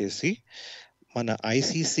 23rd వచ్చేసి మన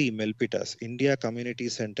ఐసిసి మెల్పిటస్, ఇండియా కమ్యూనిటీ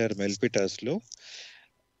సెంటర్ మెల్పిటస్ లో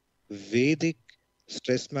వేదిక్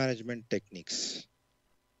స్ట్రెస్ మేనేజ్మెంట్ టెక్నిక్స్,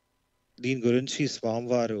 దీని గురించి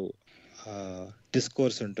స్వామివారు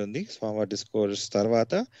డిస్కోర్స్ ఉంటుంది. స్వామివారి డిస్కోర్స్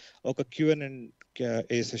తర్వాత ఒక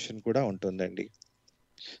Q&A సెషన్ కూడా ఉంటుందండి.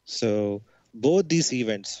 So both these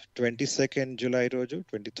events, 22nd July roju,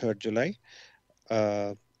 23rd July,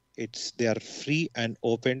 they are free and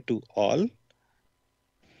open to all.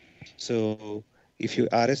 So if you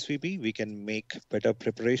RSVP, we can make better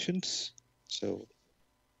preparations. So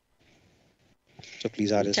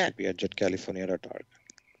please RSVP at jetcalifornia.org.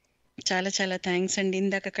 చాలా చాలా thanks అండి.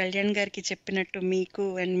 ఇందాక కళ్యాణ్ గారికి చెప్పినట్టు మీకు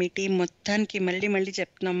and me team మొత్తానికి మళ్ళీ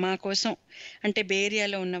చెప్తున్నాం, మా కోసం అంటే బే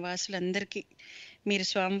ఏరియాలో ఉన్న వాసులందరికీ మీరు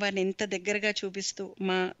స్వామివారిని ఎంత దగ్గరగా చూపిస్తూ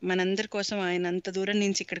మనందరి కోసం ఆయన అంత దూరం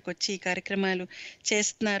నుంచి ఇక్కడికి వచ్చి ఈ కార్యక్రమాలు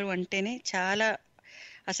చేస్తున్నారు అంటేనే చాలా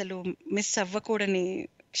అసలు మిస్ అవ్వకూడని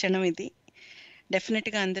క్షణం ఇది.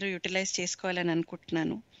 డెఫినెట్గా అందరూ యూటిలైజ్ చేసుకోవాలని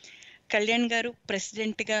అనుకుంటున్నాను. కళ్యాణ్ గారు,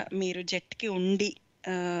 ప్రెసిడెంట్గా మీరు జెట్కి ఉండి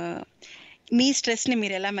మీ స్ట్రెస్ని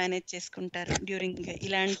మీరు ఎలా మేనేజ్ చేసుకుంటారు డ్యూరింగ్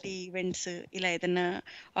ఇలాంటి ఈవెంట్స్? ఇలా ఏదైనా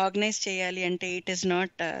ఆర్గనైజ్ చేయాలి అంటే it is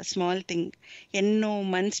not small thing. ఎన్నో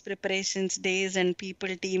months preparations, days and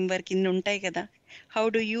people, team work ఇన్ని ఉంటాయి కదా. How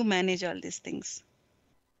do you manage all these things?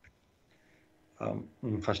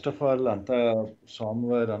 First of all అంతా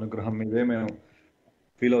స్వామివారి అనుగ్రహం మీదే మేము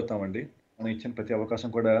ఫీల్ అవుతామండి. మనం ఇచ్చిన ప్రతి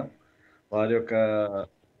అవకాశం కూడా వారి యొక్క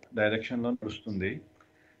డైరెక్షన్లో నడుస్తుంది.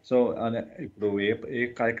 సో ఇప్పుడు ఏ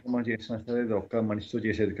కార్యక్రమం చేసినా సరే ఇది ఒక్క మనిషితో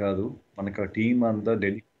చేసేది కాదు. మనకు టీం అంతా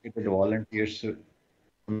డెడికేటెడ్ వాలంటీర్స్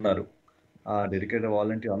ఉన్నారు. ఆ డెడికేటెడ్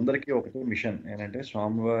వాలంటీర్ అందరికీ ఒకటే మిషన్ ఏంటంటే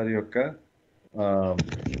స్వామివారి యొక్క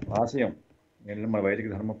ఆశయం ఏంటంటే మన వైదిక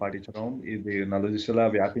ధర్మం పాటించడం, ఇది నలు దిశలా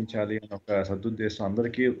వ్యాపించాలి అనే ఒక సదుద్దేశం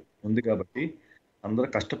అందరికీ ఉంది. కాబట్టి అందరూ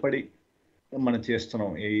కష్టపడి మనం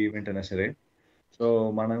చేస్తున్నాం ఏ ఈవెంట్ అయినా సరే. సో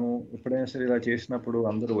మనం ఎప్పుడైనా సరే ఇలా చేసినప్పుడు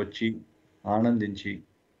అందరూ వచ్చి ఆనందించి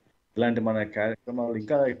ఇలాంటి మన కార్యక్రమాలు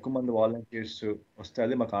ఇంకా ఎక్కువ మంది వాలంటీర్స్ వస్తే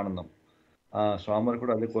అది మాకు ఆనందం. స్వామివారు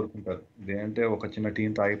కూడా అదే కోరుకుంటారు. ఇదేంటే ఒక చిన్న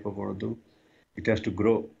టీంతో ఆగిపోకూడదు, ఇట్ హ్యాస్ టు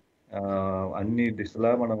గ్రో, అన్ని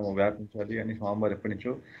దిశలా మనం వ్యాపించాలి అని స్వామివారు ఎప్పటి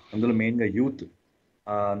నుంచో, అందులో మెయిన్గా యూత్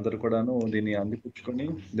అందరూ కూడాను దీన్ని అందిపుచ్చుకొని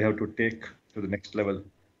they have to take to the next level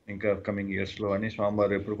ఇంకా కమింగ్ ఇయర్స్లో అని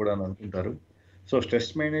స్వామివారు ఎప్పుడు కూడా అనుకుంటారు. సో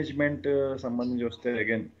స్ట్రెస్ మేనేజ్మెంట్ సంబంధించి వస్తే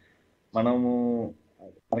అగైన్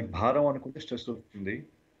మనకి భారం అనుకుంటే స్ట్రెస్ వస్తుంది.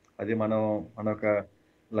 అది మన ఒక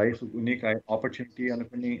లైఫ్ యునిక్ ఆపర్చునిటీ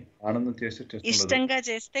అనుకుని ఆనందం చేస్తే స్ట్రెస్ ఉండదు. ఇష్టంగా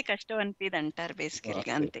చేస్తే కష్టం అనిపిది అంటారు బేసికల్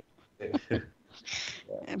గా. అంతే.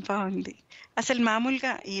 బాగుంది. అసలు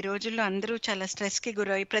మామూలుగా ఈ రోజుల్లో అందరూ చాలా స్ట్రెస్ కి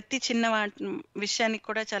గురై ప్రతి చిన్న విషయానికి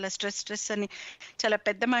కూడా చాలా స్ట్రెస్ అని చాలా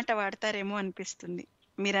పెద్ద మాట వాడతారేమో అనిపిస్తుంది.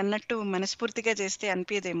 మీరు అన్నట్టు మనస్ఫూర్తిగా చేస్తే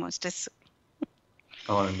అనిపించదేమో స్ట్రెస్.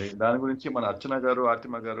 అవునండి, దాని గురించి మన అర్చన గారు,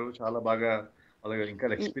 ఆర్తిమ గారు చాలా బాగా అలాగే ఇంకా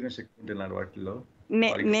ఎక్స్పీరియన్స్ ఎక్కువ ఉంటున్నారు వాటిల్లో.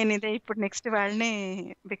 నేను ఇదే ఇప్పుడు నెక్స్ట్ వాళ్ళనే,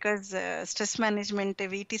 బికాజ్ స్ట్రెస్ మేనేజ్మెంట్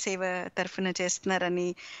వీటి సేవ తరఫున చేస్తున్నారని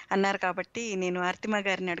అన్నారు కాబట్టి నేను ఆర్తిమ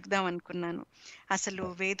గారిని అడుగుదాం అనుకున్నాను. అసలు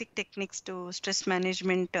Vedic techniques to stress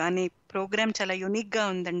management అనే ప్రోగ్రామ్ చాలా యునిక్ గా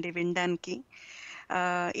ఉందండి వినడానికి.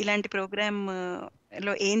 ఇలాంటి ప్రోగ్రామ్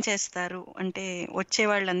లో ఏం చేస్తారు అంటే వచ్చే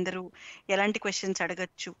వాళ్ళందరూ ఎలాంటి క్వశ్చన్స్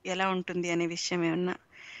అడగచ్చు, ఎలా ఉంటుంది అనే విషయం ఏమన్నా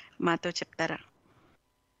మాతో చెప్తారా?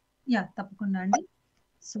 యా, తప్పకుండా అండి.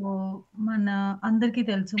 సో మన అందరికీ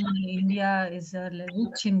తెలుసు, మన India is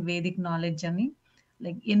rich in Vedic knowledge అని.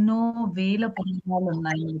 లైక్ ఎన్నో వేల పుస్తకాలు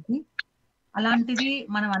ఉన్నాయి మనకి. అలాంటిది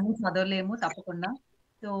మనం అన్ని చదవలేము తప్పకుండా.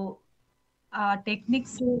 సో ఆ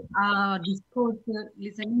టెక్నిక్స్, ఆ డిస్కోర్స్,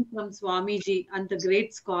 లిసనింగ్ ఫ్రమ్ స్వామీజీ అంత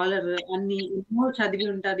గ్రేట్ స్కాలర్, అన్ని ఎన్నో చదివి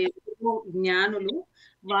ఉంటారు, ఎన్నో జ్ఞానులు,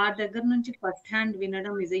 వారి దగ్గర నుంచి ఫస్ట్ హ్యాండ్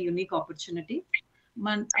వినడం is a unique opportunity.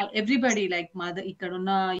 Everybody like ఇక్కడ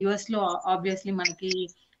ఉన్న యుఎస్ లో ఆబ్వియస్లీ మనకి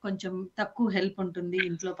కొంచెం తక్కువ హెల్ప్ ఉంటుంది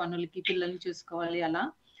ఇంట్లో పనులకి, పిల్లల్ని చూసుకోవాలి అలా.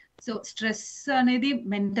 సో స్ట్రెస్ అనేది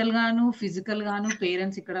మెంటల్ గాను ఫిజికల్ గాను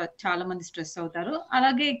పేరెంట్స్ ఇక్కడ చాలా మంది స్ట్రెస్ అవుతారు.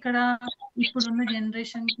 అలాగే ఇక్కడ ఇప్పుడున్న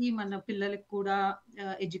జనరేషన్ కి మన పిల్లలకి కూడా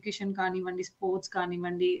ఎడ్యుకేషన్ కానివ్వండి, స్పోర్ట్స్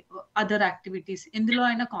కానివ్వండి, అదర్ యాక్టివిటీస్ ఎందులో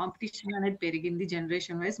అయినా కాంపిటీషన్ అనేది పెరిగింది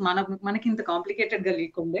జనరేషన్ వైజ్. మనకి ఇంత కాంప్లికేటెడ్ గా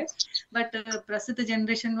లేకుండే, బట్ ప్రస్తుత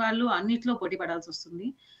జనరేషన్ వాళ్ళు అన్నిట్లో పోటీ పడాల్సి వస్తుంది.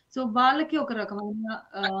 సో వాళ్ళకి ఒక రకమైన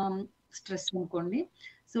స్ట్రెస్ అనుకోండి.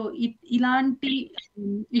 సో ఇలాంటి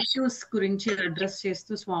ఇష్యూస్ గురించి అడ్రస్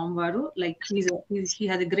చేస్తూ స్వామి వారు like he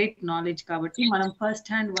has a great knowledge కాబట్టి మనం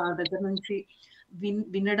ఫస్ట్ హ్యాండ్ వారి దగ్గర నుంచి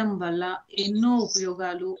వినడం వల్ల ఎన్నో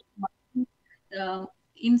ఉపయోగాలు,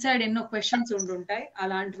 ఇన్సైడ్ ఎన్నో క్వశ్చన్స్ ఉండుంటాయి,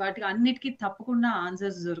 అలాంటి వాటికి అన్నిటికీ తప్పకుండా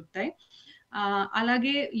ఆన్సర్స్ దొరుకుతాయి.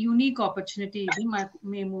 అలాగే యూనిక్ ఆపర్చునిటీ ఇది.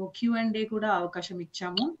 మేము Q&A కూడా అవకాశం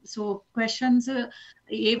ఇచ్చాము. సో క్వశ్చన్స్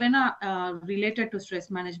ఏవైనా related to stress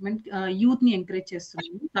management youth ని ఎంకరేజ్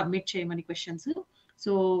చేస్తున్నాము సబ్మిట్ చేయమని క్వశ్చన్స్.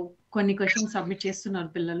 సో కొన్ని క్వశ్చన్స్ సబ్మిట్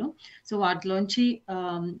చేస్తున్నారు పిల్లలు. సో వాటిలోంచి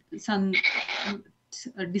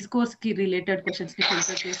డిస్కోర్స్ కి రిలేటెడ్ క్వశ్చన్స్ ని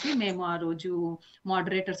ఫిల్టర్ చేసి మేము ఆ రోజు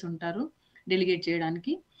మోడరేటర్స్ ఉంటారు డెలిగేట్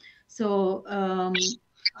చేయడానికి. సో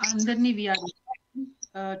అందరినీ we are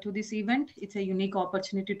to this event. It's a unique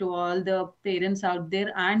opportunity to all the parents out there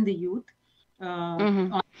and the youth.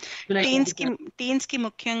 Teens కి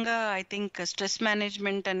ముఖ్యంగా ఐ థింక్ స్ట్రెస్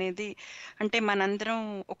మేనేజ్మెంట్ అనేది అంటే మనందరం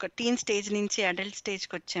ఒక టీన్ స్టేజ్ నుంచి అడల్ట్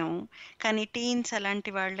స్టేజ్కి వచ్చాము, కానీ టీన్స్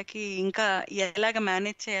అలాంటి వాళ్ళకి ఇంకా ఎలాగ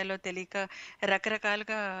మేనేజ్ చేయాలో తెలియక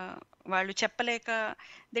రకరకాలుగా వాళ్ళు చెప్పలేక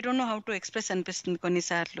they don't know how to express అనిపిస్తుంది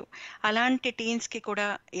కొన్నిసార్లు. అలాంటి టీన్స్ కి కూడా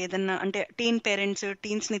ఏదన్నా అంటే టీన్ పేరెంట్స్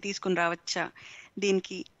టీన్స్ ని తీసుకుని రావచ్చా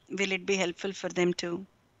దీనికి? Will it be helpful for them to?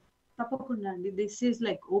 తప్పకుండా అండి. This is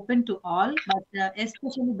like open to all, but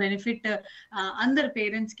especially benefit అందరు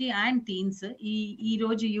పేరెంట్స్ కి అండ్ టీన్స్. ఈ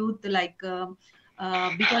రోజు youth like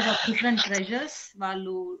because of different pressures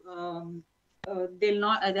వాళ్ళు they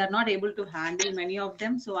are not able to handle many of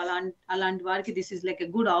them. So అలాంటి వారికి this is like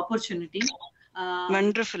a good opportunity.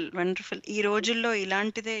 Wonderful. ఈ రోజుల్లో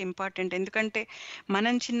ఇలాంటిదే ఇంపార్టెంట్. ఎందుకంటే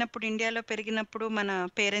మనం చిన్నప్పుడు ఇండియాలో పెరిగినప్పుడు మన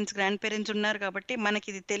పేరెంట్స్ గ్రాండ్ పేరెంట్స్ ఉన్నారు కాబట్టి మనకి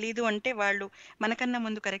ఇది తెలీదు అంటే వాళ్ళు మనకన్నా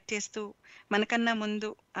ముందు కరెక్ట్ చేస్తూ మనకన్నా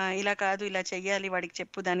ముందు ఇలా కాదు ఇలా చెయ్యాలి, వాడికి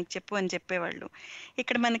చెప్పు దానికి చెప్పు అని చెప్పేవాళ్ళు.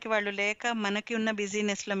 ఇక్కడ మనకి వాళ్ళు లేక మనకి ఉన్న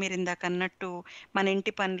బిజీనెస్ లో మీరు ఇందాక అన్నట్టు మన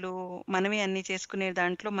ఇంటి పనులు మనమే అన్ని చేసుకునే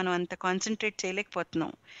దాంట్లో మనం అంత కాన్సన్ట్రేట్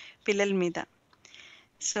చేయలేకపోతున్నాం పిల్లల మీద.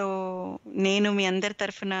 సో నేను మీ అందరి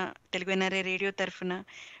తరఫున తెలుగు NRI రేడియో తరఫున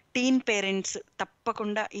టీన్ పేరెంట్స్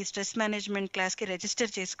తప్పకుండా ఈ స్ట్రెస్ మేనేజ్మెంట్ క్లాస్కి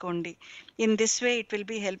రిజిస్టర్ చేసుకోండి. In this way it will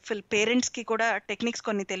be helpful. పేరెంట్స్కి కూడా టెక్నిక్స్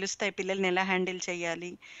కొన్ని తెలుస్తాయి, పిల్లల్ని ఎలా హ్యాండిల్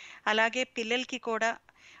చేయాలి. అలాగే పిల్లలకి కూడా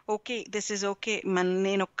ఓకే దిస్ ఈజ్ ఓకే,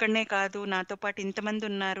 నేను ఒక్కడనే కాదు నాతో పాటు ఇంతమంది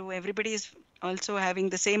ఉన్నారు, everybody is also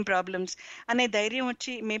having the same problems అనే ధైర్యం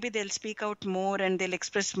వచ్చి maybe they will speak out more and they will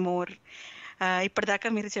express more. ఇప్పటిదాకా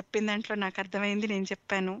మీరు చెప్పిన దాంట్లో నాకు అర్థమైంది, నేను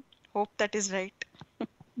చెప్పాను. Hope that is right.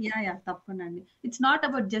 Yeah తప్పకుండా అండి. It's not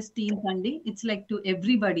about just teens అండి, it's like to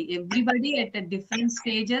everybody at different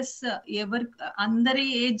stages. అందరి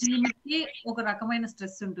ఏజ్ లిమిట్ కి ఒక రకమైన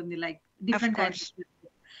స్ట్రెస్ ఉంటుంది, లైక్ డిఫరెంట్ టైప్స్.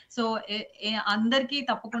 సో అందరికి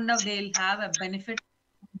తప్పకుండా they will have a benefit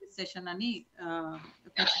session అని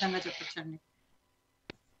ఖచ్చితంగా చెప్పొచ్చండి.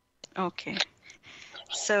 ఓకే,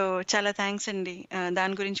 సో చాలా థ్యాంక్స్ అండి.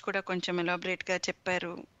 దాని గురించి కూడా కొంచెం ఎలాబరేట్గా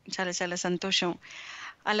చెప్పారు. చాలా చాలా సంతోషం.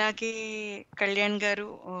 అలాగే కళ్యాణ్ గారు,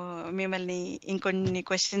 మిమ్మల్ని ఇంకొన్ని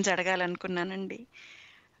క్వశ్చన్స్ అడగాలనుకున్నానండి.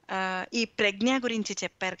 ఈ ప్రజ్ఞ గురించి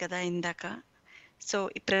చెప్పారు కదా ఇందాక. సో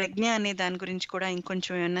ఈ ప్రజ్ఞ అనే దాని గురించి కూడా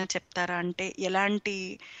ఇంకొంచెం ఏమన్నా చెప్తారా? అంటే ఎలాంటి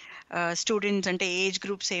స్టూడెంట్స్, అంటే ఏజ్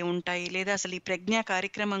గ్రూప్స్ ఏముంటాయి, లేదా అసలు ఈ ప్రజ్ఞ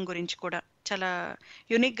కార్యక్రమం గురించి కూడా చాలా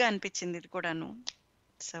యునిక్గా అనిపించింది ఇది కూడాను.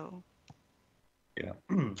 సో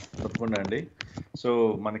తప్పకుండా అండి. సో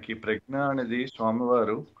మనకి ప్రజ్ఞ అనేది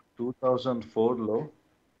స్వామివారు 2004లో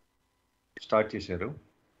స్టార్ట్ చేశారు.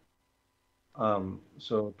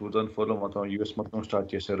 సో 2004లో మొత్తం యుఎస్ మొత్తం స్టార్ట్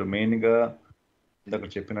చేశారు. మెయిన్గా ఇందాక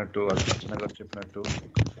చెప్పినట్టు, అర్చన గారు చెప్పినట్టు,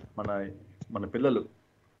 మన పిల్లలు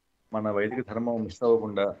మన వైదిక ధర్మం మిస్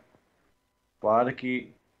అవ్వకుండా వారికి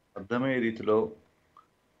అర్థమయ్యే రీతిలో,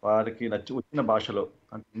 వారికి వచ్చిన భాషలో,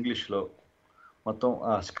 అంటే ఇంగ్లీష్లో, మొత్తం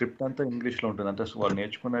ఆ స్క్రిప్ట్ అంతా ఇంగ్లీష్లో ఉంటుంది. అంటే వాళ్ళు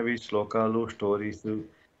నేర్చుకున్నవి శ్లోకాలు, స్టోరీస్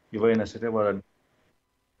ఇవైనా సరే వాళ్ళ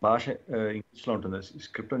భాష ఇంగ్లీష్లో ఉంటుంది.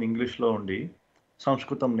 స్క్రిప్ట్ ఇంగ్లీష్లో ఉండి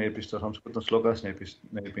సంస్కృతం నేర్పిస్తారు, సంస్కృతం శ్లోకాస్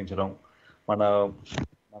నేర్పించడం,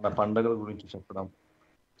 మన పండగల గురించి చెప్పడం.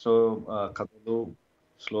 సో కథలు,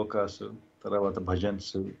 శ్లోకాస్, తర్వాత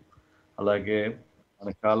భజన్స్, అలాగే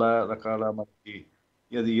మనకి చాలా రకాల మనకి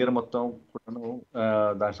ఇది ఇయర్ మొత్తం కూడాను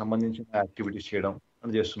దానికి సంబంధించిన యాక్టివిటీస్ చేయడం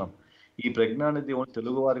అని చేస్తున్నాం. ఈ ప్రజ్ఞ అనేది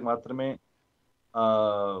తెలుగు వారికి మాత్రమే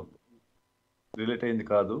రిలేట్ అయింది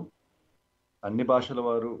కాదు, అన్ని భాషల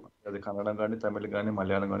వారు, అది కన్నడం కానీ, తమిళ్ కానీ,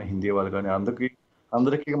 మలయాళం కానీ, హిందీ వాళ్ళు కానీ,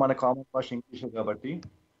 అందరికీ మన కామన్ భాష ఇంగ్లీషే కాబట్టి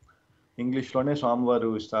ఇంగ్లీష్లోనే స్వామివారు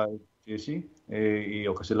స్టార్ట్ చేసి ఈ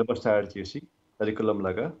ఒక సిలబస్ తయారు చేసి కరికులం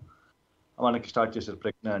లాగా మనకి స్టార్ట్ చేశారు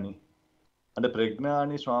ప్రజ్ఞ అని. అంటే ప్రజ్ఞ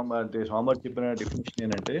అని స్వామివారు చెప్పిన డెఫినేషన్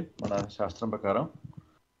ఏంటంటే, మన శాస్త్రం ప్రకారం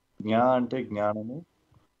జ్ఞా అంటే జ్ఞానము,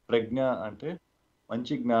 ప్రజ్ఞ అంటే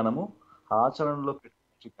మంచి జ్ఞానము, ఆచరణలో పెట్టి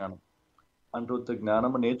మంచి జ్ఞానం. అంటూ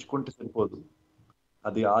జ్ఞానము నేర్చుకుంటే సరిపోదు,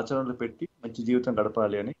 అది ఆచరణలో పెట్టి మంచి జీవితం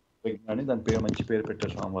గడపాలి అని ప్రజ్ఞ అని దాని మంచి పేరు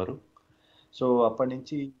పెట్టారు స్వామివారు. సో అప్పటి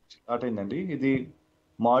నుంచి స్టార్ట్ అయిందండి. ఇది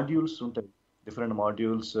మాడ్యూల్స్ ఉంటాయి, డిఫరెంట్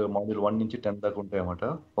మాడ్యూల్స్. మాడ్యూల్ 1 నుంచి 10 దాకా ఉంటాయి అన్నమాట.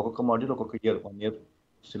 ఒక్కొక్క మాడ్యూల్ ఒక్కొక్క ఇయర్, 1 ఇయర్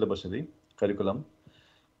సిలబస్. ఇది కరికులం.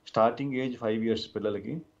 స్టార్టింగ్ ఏజ్ 5 years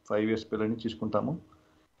పిల్లలకి, 5 years పిల్లల్ని తీసుకుంటాము.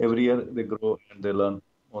 Every year they grow and they learn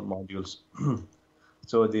more modules.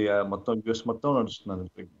 So అది మొత్తం యూఎస్ మొత్తం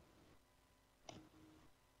నడుస్తుంది.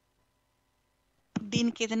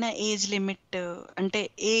 దీనికి ఏదైనా ఏజ్ లిమిట్, అంటే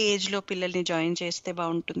ఏ ఏజ్ లో పిల్లల్ని జాయిన్ చేస్తే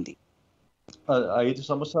బాగుంటుంది? 5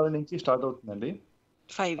 సంవత్సరాల నుంచి స్టార్ట్ అవుతుందండి.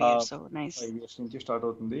 5 years. నైస్. 5 years నుంచి స్టార్ట్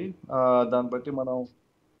అవుతుంది. దాన్ని బట్టి మనం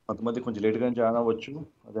కొంతమంది కొంచెం లేట్గా జాయిన్ అవ్వచ్చు,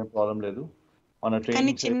 అదేం ప్రాబ్లం లేదు. మన కానీ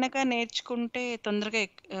ట్రైనింగ్ చిన్నగా నేర్చుకుంటే తొందరగా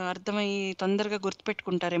అర్థమయ్యి తొందరగా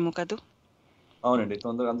గుర్తుపెట్టుకుంటారేమో కదా. అవునండి,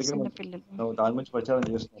 తొందరగా. అందుకే దాని గురించి ప్రచారం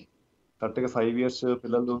చేస్తున్నాం. కరెక్ట్గా 5 years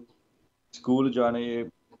పిల్లలు స్కూల్ జాయిన్ అయ్యే,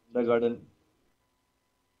 కిండర్ గార్డెన్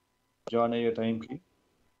జాయిన్ అయ్యే టైంకి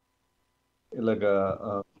ఇలాగా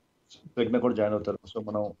ప్రజ్ఞ కూడా జాయిన్ అవుతారు. సో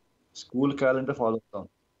మనం స్కూల్ క్యాలెండర్ ఫాలో అవుతాం.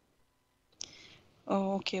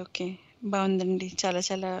 ఓకే ఓకే, బాగుందండి, చాలా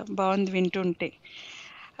చాలా బాగుంది వింటుంటే.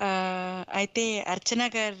 అయితే అర్చన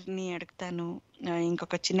గారిని అడుగుతాను.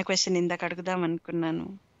 ఇంకొక చిన్న క్వశ్చన్ ఇందాక అడుగుదాం అనుకున్నాను.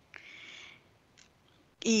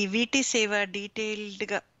 ఈ వీటి సేవ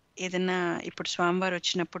డీటెయిల్డ్గా ఏదైనా ఇప్పుడు స్వామివారు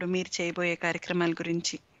వచ్చినప్పుడు మీరు చేయబోయే కార్యక్రమాల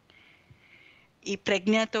గురించి, ఈ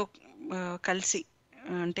ప్రజ్ఞతో కలిసి,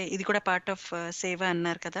 అంటే ఇది కూడా పార్ట్ ఆఫ్ సేవ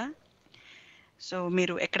అన్నారు కదా. సో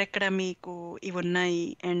మీరు ఎక్కడెక్కడ మీకు ఇవి ఉన్నాయి,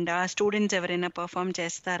 అండ్ ఆ స్టూడెంట్స్ ఎవరైనా పర్ఫామ్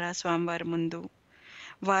చేస్తారా స్వామివారి ముందు?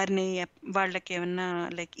 వాళ్ళకి ఏమన్నా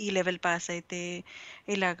లైక్ ఈ లెవెల్ పాస్ అయితే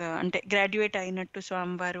ఇలాగా, అంటే గ్రాడ్యుయేట్ అయినట్టు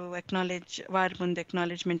స్వామివారు వారి ముందు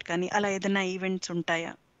ఎక్నాలెడ్జ్మెంట్ కానీ అలా ఏదైనా ఈవెంట్స్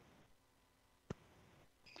ఉంటాయా?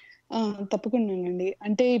 తప్పకుండానండి.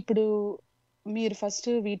 అంటే ఇప్పుడు మీరు ఫస్ట్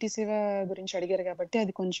వీటి సేవ గురించి అడిగారు కాబట్టి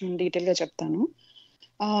అది కొంచెం డీటెయిల్గా చెప్తాను.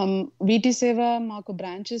 వీటి సేవ మాకు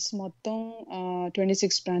బ్రాంచెస్ మొత్తం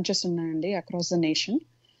 26 బ్రాంచెస్ ఉన్నాయండి అక్రాస్ ద నేషన్.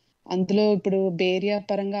 అందులో ఇప్పుడు బేరియా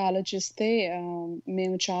పరంగా ఆలోచిస్తే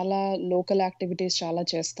మేము చాలా లోకల్ యాక్టివిటీస్ చాలా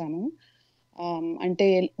చేస్తాము. అంటే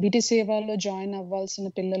వీటి సేవలో జాయిన్ అవ్వాల్సిన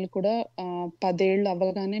పిల్లలు కూడా 10 ఏళ్ళు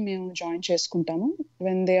అవ్వగానే మేము జాయిన్ చేసుకుంటాము.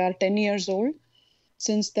 When they are 10 years old,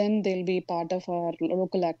 since then they'll be part of our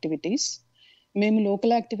local activities. మేము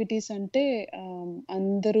లోకల్ యాక్టివిటీస్ అంటే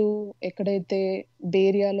అందరూ ఎక్కడైతే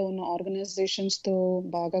బేరియాలో ఉన్న ఆర్గనైజేషన్స్తో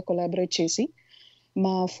బాగా కొలాబరేట్ చేసి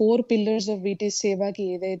మా 4 pillars ఆఫ్ వీటి సేవకి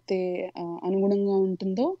ఏదైతే అనుగుణంగా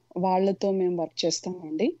ఉంటుందో వాళ్ళతో మేము వర్క్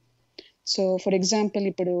చేస్తామండి. సో ఫర్ ఎగ్జాంపుల్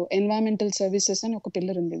ఇప్పుడు ఎన్వైరన్మెంటల్ సర్వీసెస్ అని ఒక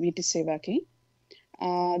పిల్లర్ ఉంది వీటి సేవకి.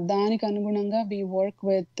 దానికి అనుగుణంగా వి work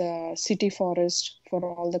with city forest for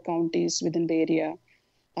all the counties with in Bay Area.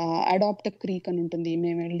 Adapt creek అని ఉంటుంది.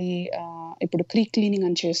 మేము వెళ్ళి ఇప్పుడు క్రీక్ క్లీనింగ్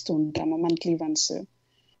అని చేస్తూ ఉంటాము మంత్లీ వన్స్.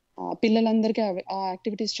 పిల్లలందరికీ ఆ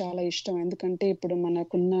యాక్టివిటీస్ చాలా ఇష్టం. ఎందుకంటే ఇప్పుడు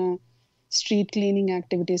మనకున్న స్ట్రీట్ క్లీనింగ్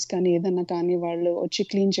యాక్టివిటీస్ కానీ ఏదన్నా కానీ వాళ్ళు వచ్చి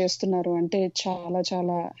క్లీన్ చేస్తున్నారు అంటే చాలా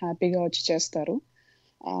చాలా హ్యాపీగా వచ్చి చేస్తారు.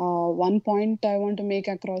 One point I want make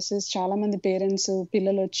across is, చాలా మంది పేరెంట్స్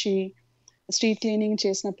పిల్లలు వచ్చి స్ట్రీట్ క్లీనింగ్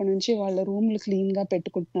చేసినప్పటి నుంచి వాళ్ళ రూమ్లు క్లీన్ గా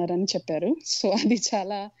పెట్టుకుంటున్నారని చెప్పారు. సో అది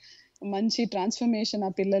చాలా మంచి ట్రాన్స్ఫర్మేషన్ ఆ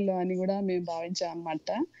పిల్లల్లో అని కూడా మేము భావించాం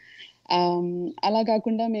అన్నమాట. అలా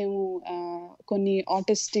కాకుండా మేము కొన్ని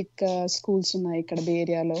ఆటిస్టిక్ స్కూల్స్ ఉన్నాయి ఇక్కడ బే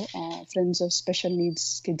ఏరియాలో, friends of special needs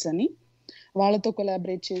kids అని, వాళ్ళతో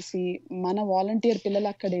కొలాబరేట్ చేసి మన వాలంటీర్ పిల్లలు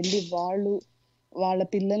అక్కడ వెళ్ళి వాళ్ళ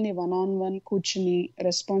పిల్లల్ని 1-on-1 కూర్చుని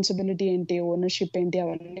రెస్పాన్సిబిలిటీ ఏంటి, ఓనర్షిప్ ఏంటి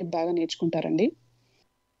అవన్నీ బాగా నేర్చుకుంటారండి.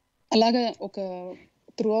 అలాగా ఒక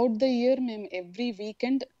త్రూ అవుట్ ద ఇయర్ మేము every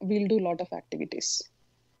weekend will do lot of activities.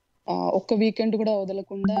 ఒక్క వీకెండ్ కూడా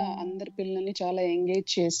వదలకుండా అందరి పిల్లల్ని చాలా ఎంగేజ్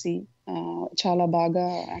చేసి చాలా బాగా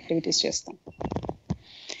యాక్టివిటీస్ చేస్తాం.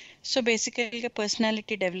 సో బేసికల్గా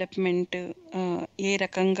పర్సనాలిటీ డెవలప్మెంట్ ఏ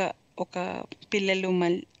రకంగా ఒక పిల్లలు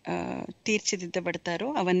తీర్చిదిద్దబడతారో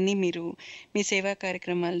అవన్నీ మీరు మీ సేవా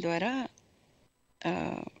కార్యక్రమాల ద్వారా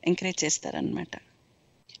ఎంకరేజ్ చేస్తారనమాట.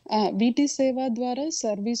 వీటి సేవ ద్వారా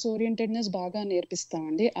సర్వీస్ ఓరియంటెడ్నెస్ బాగా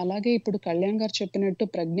నేర్పిస్తామండి. అలాగే ఇప్పుడు కళ్యాణ్ గారు చెప్పినట్టు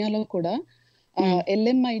ప్రజ్ఞలో కూడా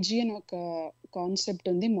LMIG అని ఒక కాన్సెప్ట్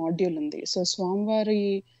ఉంది, మాడ్యూల్ ఉంది. సో స్వామివారి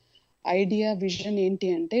ఐడియా విజన్ ఏంటి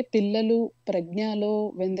అంటే పిల్లలు ప్రజ్ఞలో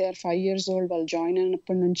when they are 5 years old వాళ్ళు జాయిన్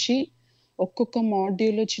అయినప్పటి నుంచి ఒక్కొక్క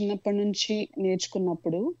మాడ్యూల్ చిన్నప్పటి నుంచి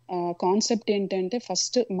నేర్చుకున్నప్పుడు కాన్సెప్ట్ ఏంటంటే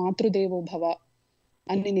ఫస్ట్ మాతృదేవోభవ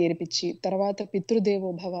అని నేర్పించి, తర్వాత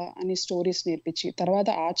పితృదేవోభవ అని స్టోరీస్ నేర్పించి, తర్వాత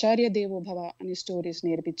ఆచార్య దేవోభవ అని స్టోరీస్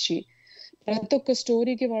నేర్పించి, ప్రతి ఒక్క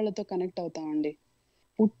స్టోరీకి వాళ్ళతో కనెక్ట్ అవుతామండి.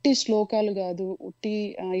 ఉట్టి శ్లోకాలు కాదు, ఉట్టి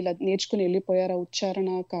ఇలా నేర్చుకుని వెళ్ళిపోయారా ఉచ్చారణ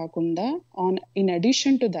కాకుండా in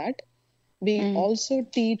addition to that we also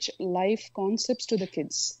teach life concepts to the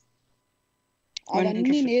kids.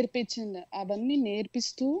 అవన్నీ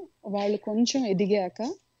నేర్పిస్తూ వాళ్ళు కొంచెం ఎదిగాక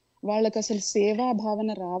వాళ్ళకి అసలు సేవా భావన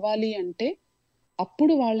రావాలి అంటే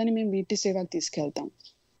అప్పుడు వాళ్ళని మేము వీటి సేవకు తీసుకెళ్తాం.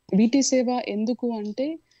 వీటి సేవ ఎందుకు అంటే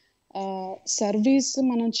సర్వీస్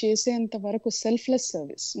మనం చేసేంత వరకు selfless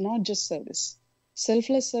service, not just service.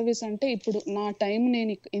 Selfless service అంటే ఇప్పుడు నా టైం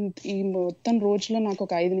నేను ఈ మొత్తం రోజులో నాకు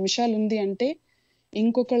ఒక 5 నిమిషాలు ఉంది అంటే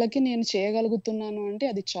ఇంకొకళ్ళకి నేను చేయగలుగుతున్నాను అంటే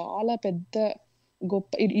అది చాలా పెద్ద గొప్ప.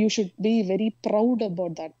 You should be very proud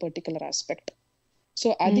about that particular aspect. So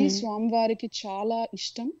అది స్వామివారికి చాలా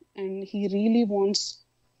ఇష్టం and he really wants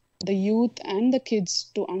the youth and the kids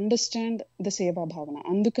to understand the సేవా భావన.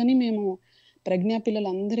 అందుకని మేము ప్రజ్ఞా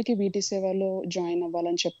పిల్లలందరికీ వీటి సేవలో జాయిన్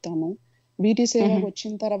అవ్వాలని చెప్తాము. వీటి సేవకు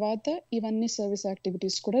వచ్చిన తర్వాత ఇవన్నీ సర్వీస్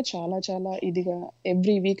యాక్టివిటీస్ కూడా చాలా చాలా ఇదిగా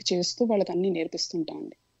ఎవ్రీ వీక్ చేస్తూ వాళ్ళకి అన్ని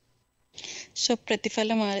నేర్పిస్తుంటామండి. సో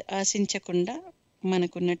ప్రతిఫలం ఆశించకుండా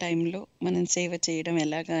మనకున్న టైంలో మనం సేవ చేయడం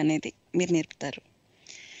ఎలాగా అనేది మీరు నేర్పుతారు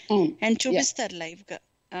అండ్ చూపిస్తారు లైవ్ గా.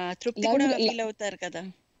 తృప్తి కూడా ఫీల్ అవుతారు కదా.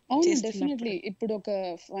 అవును, డెఫినెట్లీ.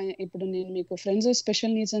 ఇప్పుడు నేను మీకు ఫ్రెండ్స్ ఆఫ్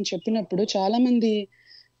స్పెషల్ నీడ్స్ అని చెప్పినప్పుడు చాలా మంది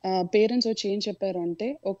పేరెంట్స్ వచ్చి ఏం చెప్పారు అంటే,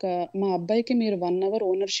 మా అబ్బాయికి మీరు 1 hour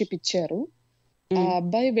ఓనర్షిప్ ఇచ్చారు, ఆ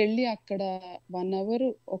అబ్బాయి వెళ్ళి అక్కడ 1 hour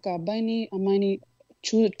ఒక అమ్మాయిని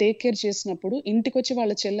టేక్ కేర్ చేసినప్పుడు ఇంటికి వచ్చి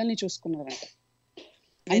వాళ్ళ చెల్లెల్ని చూసుకున్నారంట.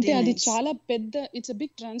 అంటే అది చాలా పెద్ద, it's a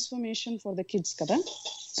big transformation for the kids కదా.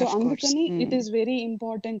 సో అందుకని ఇట్ ఈస్ వెరీ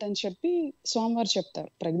ఇంపార్టెంట్ అని చెప్పి స్వామివారు చెప్తారు.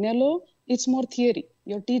 ప్రజ్ఞలో it's more theory,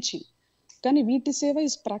 your teaching, కానీ వీటి సేవ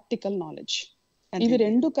ఇస్ ప్రాక్టికల్ నాలెడ్జ్. ఇవి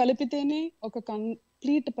రెండు కలిపితేనే ఒక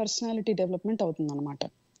కంప్లీట్ పర్సనాలిటీ డెవలప్మెంట్ అవుతుంది అనమాట.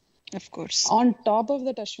 On top of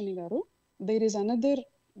that Ashwini గారు, there is another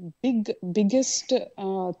biggest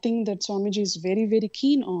thing that Swamiji is very very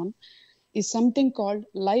keen on is something called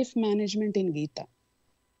life management in Gita.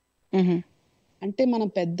 అంటే మనం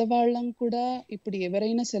పెద్దవాళ్ళం కూడా ఇప్పుడు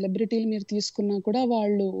ఎవరైనా సెలబ్రిటీలు మీరు తీసుకున్నా కూడా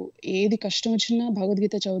వాళ్ళు ఏది కష్టం వచ్చినా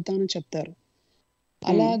భగవద్గీత చదువుతానని చెప్తారు.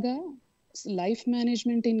 అలాగా life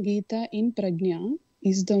management in Gita in Pragna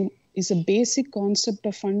is a basic concept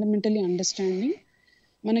of fundamentally understanding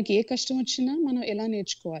మనకి ఏ కష్టం వచ్చినా మనం ఎలా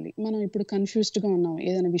నేర్చుకోవాలి. మనం ఇప్పుడు కన్ఫ్యూజ్డ్ గా ఉన్నాం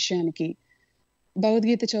ఏదైనా విషయానికి,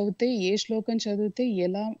 భగవద్గీత చదివితే ఏ శ్లోకం చదివితే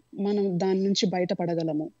ఎలా మనం దాని నుంచి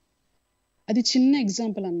బయటపడగలము, అది చిన్న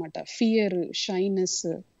ఎగ్జాంపుల్ అన్నమాట. ఫియర్, షైనెస్,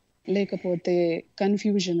 లేకపోతే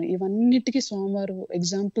కన్ఫ్యూజన్, ఇవన్నిటికీ స్వామివారు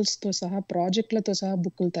ఎగ్జాంపుల్స్ తో సహా ప్రాజెక్టులతో సహా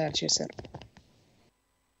బుక్కులు తయారు చేశారు.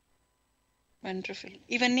 వండర్ఫుల్.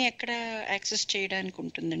 ఇవన్నీ ఎక్కడ యాక్సెస్ చేయడానికి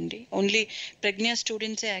ఉంటుందండి? ఓన్లీ ప్రజ్ఞా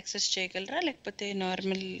స్టూడెంట్సే యాక్సెస్ చేయగలరా, లేకపోతే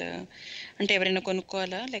నార్మల్ అంటే ఎవరైనా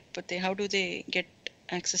కొనుక్కోవాలా, లేకపోతే how do they get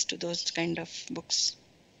access to those kind of books?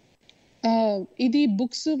 ఇది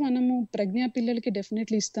బుక్స్ మనము ప్రజ్ఞా పిల్లలకి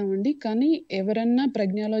డెఫినెట్లీ ఇస్తామండి. కానీ ఎవరన్నా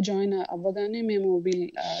ప్రజ్ఞాలో జాయిన్ అవ్వగానే మేము will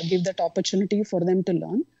give that opportunity for them to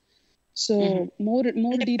learn. So more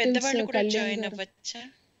details Kalyan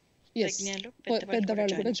గారు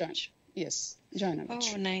పెద్దవాళ్ళు కూడా జాయిన్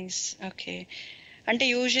అవ్వచ్చు. నైస్. ఓకే. అంటే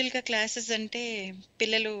యూజువల్ గా క్లాసెస్ అంటే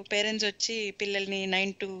పిల్లలు పేరెంట్స్ వచ్చి పిల్లల్ని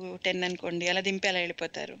 9 to 10 అనుకోండి అలా దింపి అలా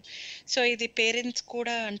వెళ్ళిపోతారు. సో ఇది పేరెంట్స్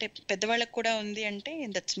కూడా అంటే పెద్దవాళ్ళకి కూడా ఉంది అంటే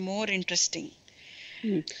దట్స్ మోర్ ఇంట్రెస్టింగ్.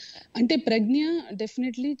 అంటే ప్రజ్ఞ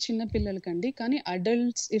డెఫినెట్లీ చిన్న పిల్లలకండి. కానీ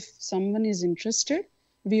adults if someone is interested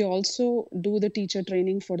we also do the teacher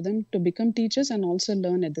training for them to become teachers and also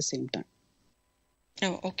learn at the same time.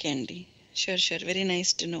 Okay అండి. Sure very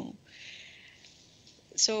nice to know.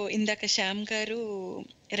 So ఇందాక శ్యామ్ గారు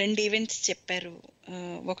 2 events చెప్పారు.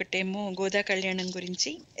 ఒకటేమో గోదా కళ్యాణం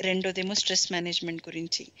గురించి, రెండోదేమో stress management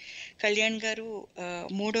గురించి. కళ్యాణ్ గారు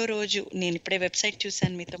 3వ రోజు నేను ఇప్పుడే వెబ్సైట్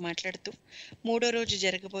చూశాను మీతో మాట్లాడుతూ, 3వ రోజు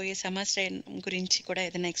జరగబోయే సమాశ్రయం గురించి కూడా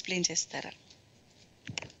ఏదైనా ఎక్స్ప్లెయిన్ చేస్తారా?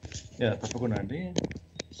 తప్పకుండా అండి.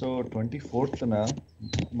 సో 24th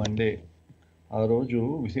మండే, ఆ రోజు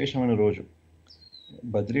విశేషమైన రోజు.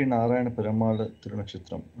 బద్రీనారాయణ పెరమాళ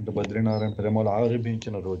తిరునక్షత్రం అంటే బద్రీనారాయణ పెరమాళ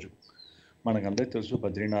ఆవిర్భవించిన రోజు. మనకందరికీ తెలుసు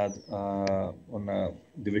బద్రీనాథ్ ఉన్న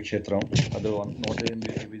దివ్యక్షేత్రం. అదో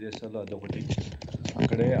 108 విదేశాల్లో అదొకటి.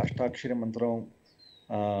 అక్కడే అష్టాక్షరి మంత్రం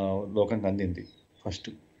లోకంకి అందింది. ఫస్ట్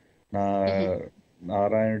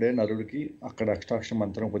నారాయణుడే నరుడికి అక్కడ అష్టాక్షరి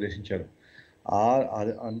మంత్రం ఉపదేశించారు.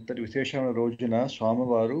 అంతటి విశేషమైన రోజున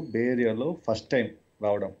స్వామివారు బే ఏరియాలో ఫస్ట్ టైం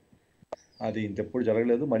రావడం, అది ఇంకెప్పుడు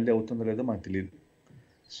జరగలేదు, మళ్ళీ అవుతుందో లేదో మనకు తెలియదు.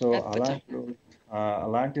 సో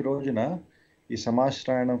అలాంటి రోజున ఈ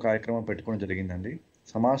సమాశ్రయణం కార్యక్రమం పెట్టుకోవడం జరిగిందండి.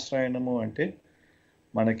 సమాశ్రయణము అంటే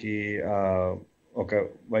మనకి ఒక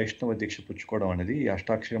వైష్ణవ దీక్ష పుచ్చుకోవడం అనేది ఈ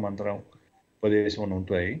అష్టాక్షర మంత్రం ఉపదేశం అని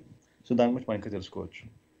ఉంటాయి. సో దాని గురించి మనం ఇంకా తెలుసుకోవచ్చు.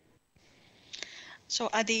 సో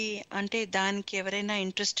అది అంటే దానికి ఎవరైనా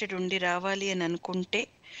ఇంట్రెస్టెడ్ ఉండి రావాలి అని అనుకుంటే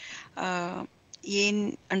ఏం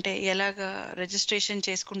అంటే ఎలాగా రిజిస్ట్రేషన్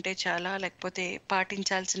చేసుకుంటే చాలా, లేకపోతే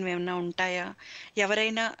పాటించాల్సినవి ఏమైనా ఉంటాయా,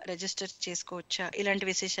 ఎవరైనా రిజిస్టర్ చేసుకోవచ్చా, ఇలాంటి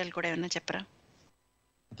విశేషాలు కూడా ఏమైనా చెప్పరా?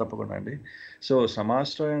 తప్పకుండా అండి. సో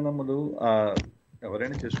సమాశ్రయణములు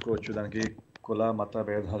ఎవరైనా చేసుకోవచ్చు. దానికి కుల మత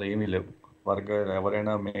భేదాలు ఏమీ లేవు.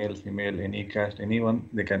 ఎవరైనా male female any caste any one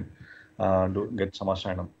they can do get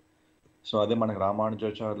సమాశ్రయణం. So అదే మనకు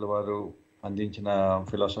రామానుజాచార్యుల వారు అందించిన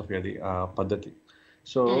ఫిలాసఫీ, అది ఆ పద్ధతి.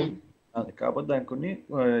 సో కాకపోతే దానికి కొన్ని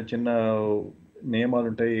చిన్న నియమాలు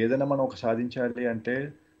ఉంటాయి. ఏదైనా మనం ఒక సాధించాలి అంటే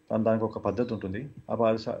దానికి ఒక పద్ధతి ఉంటుంది.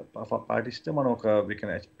 పాటిస్తే మనం we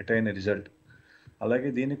can attain a result. అలాగే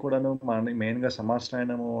దీన్ని కూడాను మన మెయిన్గా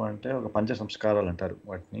సమాశ్రయణము అంటే ఒక పంచ సంస్కారాలు అంటారు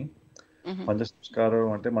వాటిని. పంచ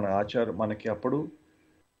సంస్కారం అంటే మన ఆచారం, మనకి అప్పుడు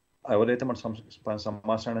ఎవరైతే మన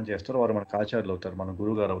సమాశ్రయణం చేస్తారో వారు మనకు ఆచార్యులు అవుతారు, మన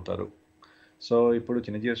గురువు గారు అవుతారు. సో ఇప్పుడు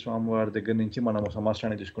చిన్నజీయర్ స్వామి వారి దగ్గర నుంచి మనం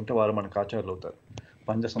సమాశ్రయాన్ని తీసుకుంటే వారు మనకు ఆచార్యులు అవుతారు.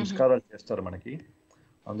 పంచ సంస్కారాలు చేస్తారు మనకి.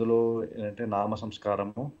 అందులో ఏంటంటే నామ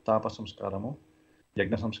సంస్కారము, తాప సంస్కారము,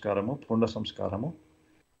 యజ్ఞ సంస్కారము, పుండ సంస్కారము,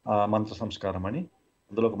 మంత్ర సంస్కారం అని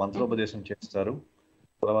అందులో ఒక మంత్రోపదేశం చేస్తారు.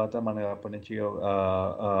 తర్వాత మన అప్పటి నుంచి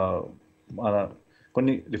మన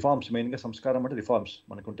కొన్ని రిఫార్మ్స్, మెయిన్గా సంస్కారం అంటే రిఫార్మ్స్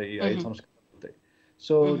మనకుంటాయి, ఈ 5 సంస్కారాలు ఉంటాయి.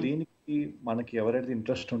 సో దీనికి మనకి ఎవరైతే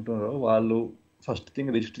ఇంట్రెస్ట్ ఉంటుందో వాళ్ళు ఫస్ట్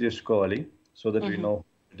థింగ్ రిజిస్టర్ చేసుకోవాలి. So that we know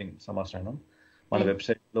సమాశ్రయణం. మన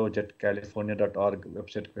వెబ్సైట్లో jetcalifornia.org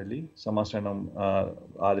వెబ్సైట్కి వెళ్ళి సమాశ్రయణం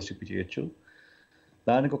ఆర్ఎస్పీ చేయొచ్చు.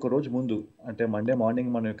 దానికి ఒక రోజు ముందు అంటే మండే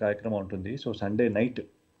మార్నింగ్ మన కార్యక్రమం ఉంటుంది. సో సండే నైట్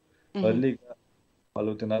ఎర్లీగా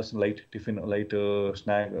వాళ్ళు తినాల్సిన light tiffin, light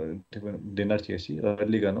snack tiffin dinner చేసి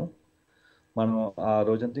ఎర్లీగాను మనం ఆ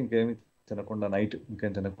రోజంతా ఇంకేమి తినకుండా, నైట్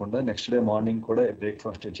ఇంకేం తినకుండా నెక్స్ట్ డే మార్నింగ్ కూడా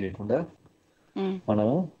బ్రేక్ఫాస్ట్ చేయకుండా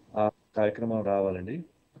మనము ఆ కార్యక్రమం రావాలండి.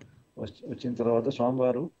 వచ్చిన తర్వాత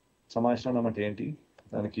స్వామివారు సమాశ్రయణం అంటే ఏంటి,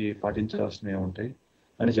 దానికి పాటించాల్సినవి ఏముంటాయి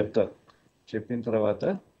అని చెప్తారు. చెప్పిన తర్వాత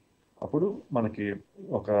అప్పుడు మనకి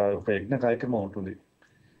ఒక యజ్ఞ కార్యక్రమం ఉంటుంది.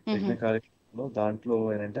 యజ్ఞ కార్యక్రమంలో దాంట్లో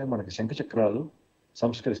ఏంటంటే మనకి శంఖచక్రాలు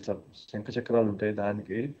సంస్కరిస్తారు. శంఖచక్రాలు ఉంటాయి,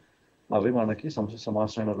 దానికి అవి మనకి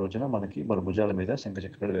సమాశ్రయణ రోజున మనకి మన భుజాల మీద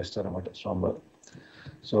శంఖచక్రాలు వేస్తారు అన్నమాట స్వామివారు.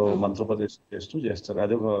 సో మంత్రోపదేశం చేస్తారు.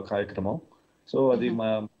 అది ఒక కార్యక్రమం. సో అది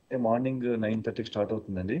మార్నింగ్ 9:30 స్టార్ట్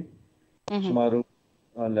అవుతుందండి. సుమారు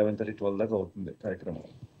 11:30, 12 దాకా అవుతుంది కార్యక్రమం.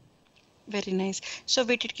 Very nice. సో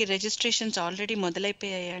వీటికి రిజిస్ట్రేషన్స్ ఆల్రెడీ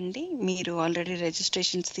మొదలైపోయాయా అండి? మీరు ఆల్రెడీ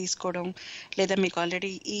రిజిస్ట్రేషన్స్ తీసుకోవడం, లేదా మీకు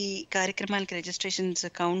ఆల్రెడీ ఈ కార్యక్రమాలకి రిజిస్ట్రేషన్స్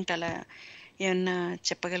కౌంట్ అలా ఏమన్నా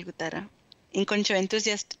చెప్పగలుగుతారా? ఇంకొంచెం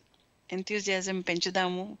ఎంతూజియాజం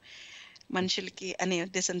పెంచుదాము మనుషులకి అనే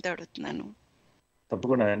ఉద్దేశంతో అడుగుతున్నాను.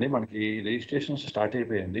 తప్పకుండా అండి. మనకి రిజిస్ట్రేషన్స్ స్టార్ట్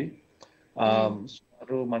అయిపోయింది.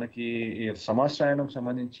 మనకి ఈ సమాశ్రయాణం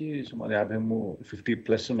సంబంధించి సుమారు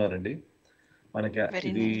 50+ ఉన్నారండి మనకి.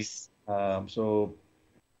 ఇది సో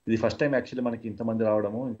ఇది ఫస్ట్ టైం యాక్చువల్లీ మనకి ఇంతమంది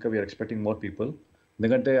రావడము. ఇంకా వీఆర్ ఎక్స్పెక్టింగ్ మోర్ పీపుల్.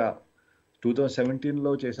 ఎందుకంటే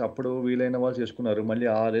 2017లో చేసి అప్పుడు వీలైన వాళ్ళు చేసుకున్నారు. మళ్ళీ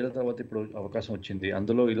 6 ఏళ్ల తర్వాత ఇప్పుడు అవకాశం వచ్చింది.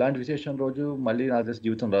 అందులో ఇలాంటి విశేషం రోజు మళ్ళీ నా తెలిసి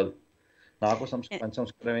జీవితం రాదు. నాకు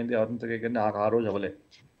సంస్కారం అయింది ఎవరింతకే, కానీ నాకు ఆ రోజు అవ్వలే.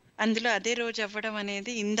 అందులో అదే రోజు అవ్వడం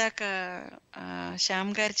అనేది ఇందాక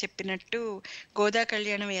శ్యామ్ గారు చెప్పినట్టు గోదా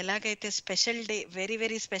కళ్యాణం ఎలాగైతే special day, very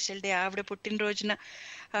very special day, ఆవిడ పుట్టినరోజున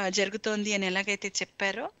జరుగుతోంది అని ఎలాగైతే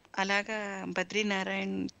చెప్పారో అలాగా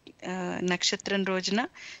బద్రీనారాయణ్ నక్షత్రం రోజున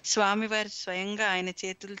స్వామివారి స్వయంగా ఆయన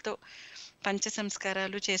చేతులతో పంచ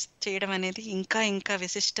సంస్కారాలు చేయడం అనేది ఇంకా ఇంకా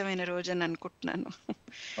విశిష్టమైన రోజు అని అనుకుంటున్నాను.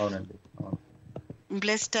 అవునండి.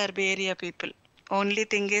 Blessed are bay area people. Only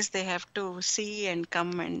thing is they have to see and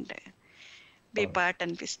come and be part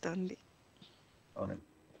అనిపిస్తుంది.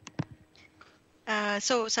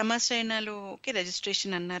 సో సమాశ్రయణాలుకి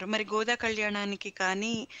రిజిస్ట్రేషన్ అన్నారు. మరి గోదా కళ్యాణానికి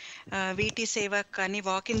కానీ వీటి సేవకు కానీ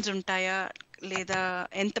వాకిన్స్ ఉంటాయా, లేదా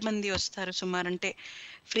ఎంతమంది వస్తారు సుమారు? అంటే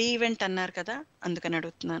ఫ్రీ ఈవెంట్ అన్నారు కదా, అందుకని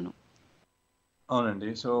అడుగుతున్నాను. అవునండి.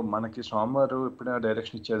 సో మనకి స్వామివారు ఎప్పుడైనా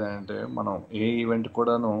డైరెక్షన్ ఇచ్చేది అంటే మనం ఏ ఈవెంట్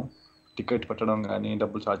కూడాను టికెట్ పెట్టడం కానీ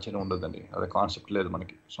డబ్బులు ఛార్జ్ చేయడం ఉండదండి. అదే కాన్సెప్ట్ లేదు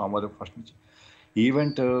మనకి. స్వామివారు ఫస్ట్ నుంచి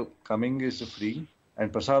event coming is free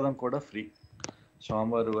and ప్రసాదం కూడా ఫ్రీ.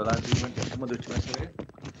 స్వామివారు ఎలాంటి ఈవెంట్ ఎంతమంది వచ్చినా సరే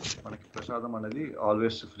మనకి ప్రసాదం అనేది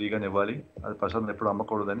ఆల్వేస్ ఫ్రీగానే ఇవ్వాలి. అది ప్రసాదం ఎప్పుడు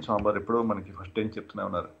అమ్మకూడదని స్వామివారు ఎప్పుడో మనకి ఫస్ట్ టైం చెప్తూనే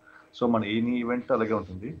ఉన్నారు. సో మన ఈ ఈవెంట్ అలాగే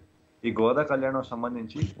ఉంటుంది. ఈ గోదా కళ్యాణం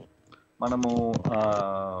సంబంధించి మనము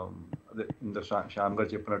అదే ఇంత శ్యామ్ గారు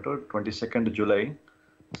చెప్పినట్టు 22 July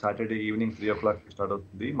Saturday evening 3 o'clock start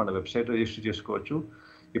అవుతుంది. మన వెబ్సైట్ రిజిస్టర్ చేసుకోవచ్చు.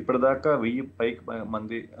 ఇప్పటిదాకా 1000 పైకి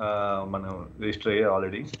మంది మనం రిజిస్టర్ అయ్యారు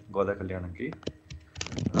ఆల్రెడీ గోదా కళ్యాణంకి,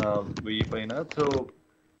 1000 పైన. సో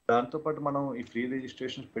దాంతోపాటు మనం ఈ ఫ్రీ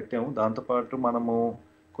రిజిస్ట్రేషన్స్ పెట్టాము. దాంతోపాటు మనము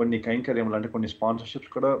కొన్ని కైంకర్యములు అంటే కొన్ని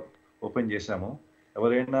స్పాన్సర్షిప్స్ కూడా ఓపెన్ చేశాము.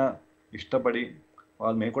 ఎవరైనా ఇష్టపడి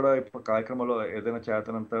వాళ్ళు మేము కూడా ఇప్పుడు కార్యక్రమంలో ఏదైనా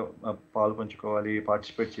చేతనంతా పాలు పంచుకోవాలి,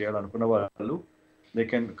 పార్టిసిపేట్ చేయాలనుకున్న వాళ్ళు దే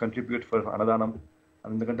కెన్ కంట్రిబ్యూట్ ఫర్ అన్నదానం.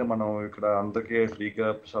 ఎందుకంటే మనం ఇక్కడ అందరికీ ఫ్రీగా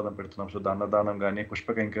ప్రసాదం పెడుతున్నాం. సో అన్నదానం కానీ, పుష్ప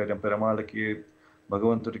కైంకర్యం, పెరమాలకి,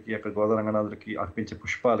 భగవంతుడికి, అక్కడ గోదారంగనాథుడికి అర్పించే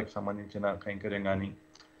పుష్పాలకు సంబంధించిన కైంకర్యం కానీ,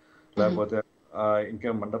 లేకపోతే ఇంకా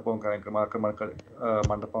మండపం కార్యక్రమం, అక్కడ మన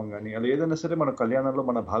మండపం కానీ, అలా ఏదైనా సరే మన కళ్యాణంలో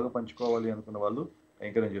మన భాగం పంచుకోవాలి అనుకున్న వాళ్ళు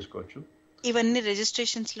కైంకర్యం చేసుకోవచ్చు. ఇవన్నీ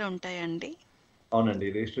రిజిస్ట్రేషన్స్ లో ఉంటాయండి? అవునండి.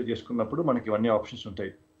 రిజిస్టర్ చేసుకున్నప్పుడు మనకి ఇవన్నీ ఆప్షన్స్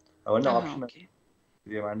ఉంటాయి. అవన్నీ ఆప్షన్,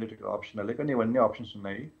 ఇది మ్యాండేటరీ ఆప్షనల్, కానీ ఇవన్నీ ఆప్షన్స్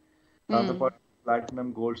ఉన్నాయి. దాంతోపాటు ప్లాటినం,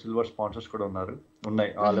 గోల్డ్, సిల్వర్ స్పాన్సర్స్ కూడా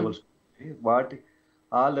ఉన్నాయి ఆ లెవెల్స్.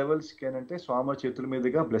 ఆ లెవెల్స్కి ఏంటంటే స్వామి చేతుల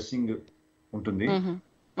మీదుగా బ్లెస్సింగ్ ఉంటుంది.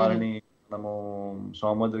 వారిని మనము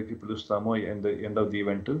స్వామి దగ్గరికి పిలుస్తాము. ఎండ్ ఆఫ్ ది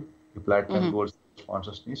ఈవెంట్ ఈ ప్లాటినం, గోల్డ్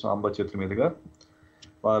స్పాన్సర్స్ ని స్వామి చేతుల మీదుగా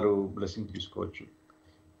వారు బ్లెస్సింగ్ తీసుకోవచ్చు.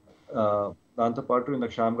 దాంతోపాటు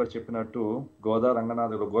ఇందాక శ్యామ్ గారు చెప్పినట్టు గోదా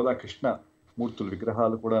రంగనాథుడు, గోదా కృష్ణ మూర్తులు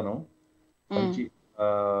విగ్రహాలు కూడాను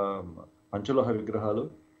పంచలోహ విగ్రహాలు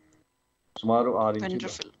సుమారు 6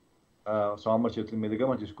 ఇంచులు స్వామి చేతుల మీదుగా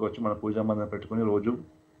మనం తీసుకోవచ్చు. మన పూజా మందిరం పెట్టుకుని రోజు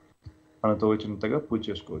మనతో వచ్చినంతగా పూజ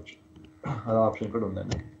చేసుకోవచ్చు. ఆ ఆప్షన్ కూడా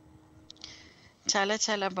ఉందండి. చాలా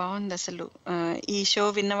చాలా బాగుంది. అసలు ఈ షో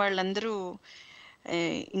విన్న వాళ్ళందరూ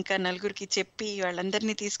ఇంకా నలుగురికి చెప్పి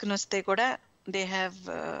వాళ్ళందరినీ తీసుకుని వస్తే కూడా they have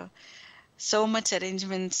so much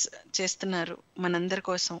arrangements చేస్తున్నారు మనందరి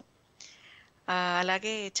కోసం.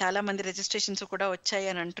 అలాగే చాలా మంది రిజిస్ట్రేషన్స్ కూడా వచ్చాయి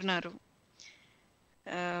అని అంటున్నారు.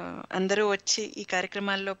 అందరూ వచ్చి ఈ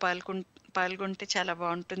కార్యక్రమాల్లో పాల్గొంటే చాలా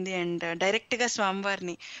బాగుంటుంది. అండ్ డైరెక్ట్గా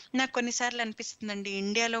స్వామివారిని, నాకు కొన్నిసార్లు అనిపిస్తుందండి,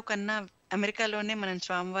 ఇండియాలో కన్నా అమెరికాలోనే మనం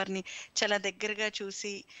స్వామివారిని చాలా దగ్గరగా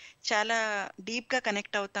చూసి చాలా డీప్గా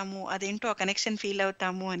కనెక్ట్ అవుతాము. అదేంటో ఆ కనెక్షన్ ఫీల్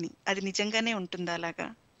అవుతాము అని. అది నిజంగానే ఉంటుందా అలాగా?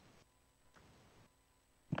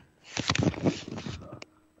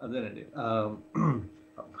 అదేనండి.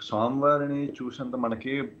 స్వామివారిని చూసినంత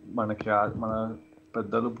మనకి మన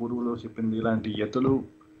పెద్దలు పూర్వులు చెప్పింది, ఇలాంటి యతులు,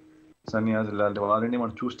 సన్యాసులు ఇలాంటి వారిని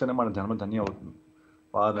మనం చూస్తేనే మన జన్మ ధన్యం అవుతుంది.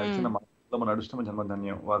 వారు నడిచిన మార్గంలో మనం నడుస్తే జన్మ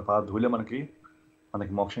ధన్యం. వారి పాదధూళి మనకి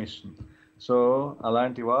మోక్షం ఇస్తుంది. సో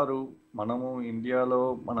అలాంటి వారు మనము ఇండియాలో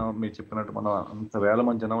మీరు చెప్పినట్టు మనం అంత వేల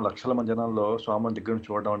మంది జనం, లక్షల మంది జనంలో స్వామి దగ్గర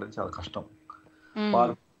చూడడం అనేది చాలా కష్టం.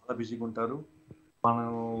 వారు చాలా బిజీగా ఉంటారు.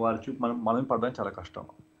 మనం పడడానికి చాలా కష్టం.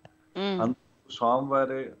 అందుకు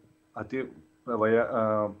స్వామివారి అతి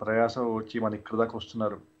ప్రయాసం వచ్చి మన ఇక్కడ దాకా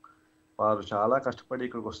వస్తున్నారు. వారు చాలా కష్టపడి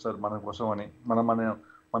ఇక్కడికి వస్తారు మన కోసం అని.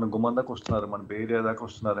 మన గుమ్మం దాకా వస్తున్నారు, మన ఏరియా దాకా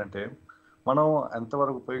వస్తున్నారంటే మనం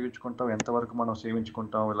ఎంతవరకు ఉపయోగించుకుంటాం, ఎంతవరకు మనం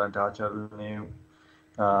సేవించుకుంటాం ఇలాంటి ఆచారాలని,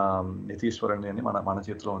 యతీశ్వరుని అని మన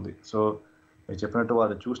చేతిలో ఉంది. సో చెప్పినట్టు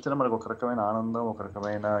వాళ్ళు చూస్తేనే మనకు ఒక రకమైన ఆనందం, ఒక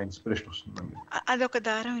రకమైన ఇన్స్పిరేషన్ వస్తుందండి. అదొక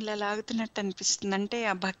దారం ఇలా లాగుతున్నట్టు అనిపిస్తుంది. అంటే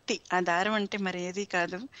ఆ భక్తి, ఆ దారం అంటే మరి ఏది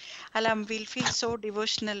కాదు. అలా will feel so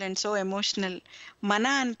devotional and so emotional మన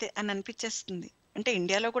అంతే అని అనిపించేస్తుంది. అంటే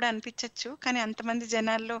ఇండియాలో కూడా అనిపించవచ్చు, కానీ అంతమంది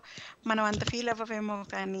జనాల్లో మనం అంత ఫీల్ అవ్వవేమో.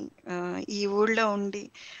 కానీ ఈ ఊళ్ళో ఉండి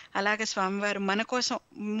అలాగే స్వామివారు మన కోసం,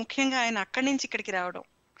 ముఖ్యంగా ఆయన అక్కడి నుంచి ఇక్కడికి రావడం,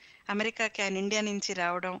 అమెరికాకి ఆయన ఇండియా నుంచి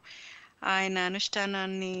రావడం, ఆయన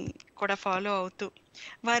అనుష్ఠానాన్ని కూడా ఫాలో అవుతూ,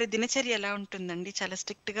 వారి దినచర్య ఎలా ఉంటుందండి? చాలా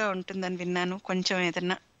స్ట్రిక్ట్ గా ఉంటుందని విన్నాను. కొంచెం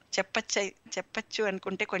ఏదన్నా చెప్పచ్చు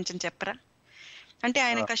అనుకుంటే కొంచెం చెప్పరా? అంటే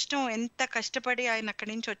ఆయన కష్టం, ఎంత కష్టపడి ఆయన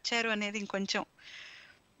అక్కడి నుంచి వచ్చారు అనేది ఇంకొంచెం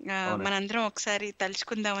మనందరం ఒకసారి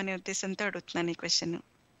తలుచుకుందాం అనే ఉద్దేశంతో అడుగుతున్నాను ఈ క్వశ్చన్.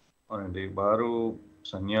 అవునండి, వారు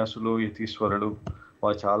సన్యాసులు, యతీశ్వరులు,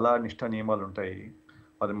 వారు చాలా నిష్ఠా నియమాలు ఉంటాయి.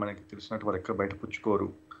 వారు మనకి తెలిసినట్టు వారు ఎక్కడ బయట పుచ్చుకోరు.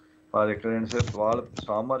 వారు ఎక్కడైనా సరే వాళ్ళ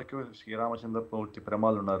స్వామివారికి శ్రీరామచంద్రమూర్తి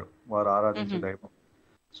ప్రేమాలు ఉన్నారు, వారు ఆరాధించే దైవం.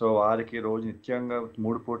 సో వారికి రోజు నిత్యంగా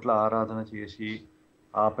 3 పూట్ల ఆరాధన చేసి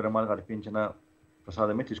ఆ ప్రేమాలకు అర్పించిన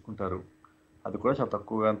ప్రసాదమే తీసుకుంటారు. అది కూడా చాలా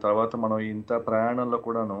తక్కువగా. తర్వాత మనం ఇంత ప్రయాణంలో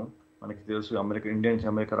కూడాను మనకి తెలుసు, ఇండియా నుంచి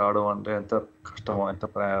అమెరికా రావడం అంటే ఎంత కష్టమో, ఎంత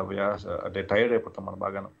అంటే టైర్డ్ అయిపోతాం మనం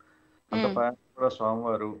బాగాను. అంత ప్రయాణం కూడా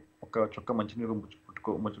స్వామివారు ఒక చుక్క మంచినీరు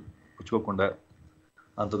పుచ్చుకోకుండా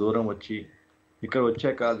అంత దూరం వచ్చి ఇక్కడ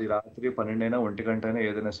వచ్చాక అది రాత్రి 12 అయినా 1 గంట అయినా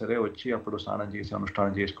ఏదైనా సరే వచ్చి అప్పుడు స్నానం చేసి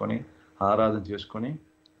అనుష్ఠానం చేసుకొని ఆరాధన చేసుకొని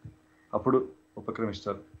అప్పుడు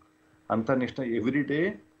ఉపక్రమిస్తారు. అంత నిష్ఠ ఎవ్రీడే.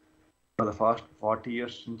 వాళ్ళ 40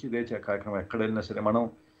 years నుంచి ఇదే కార్యక్రమం. ఎక్కడ వెళ్ళినా సరే మనం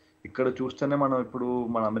ఇక్కడ చూస్తేనే, మనం ఇప్పుడు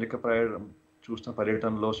మన అమెరికా చూస్తున్న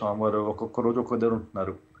పర్యటనలో స్వామివారు ఒక్కొక్క రోజు ఒక్కొక్క దగ్గర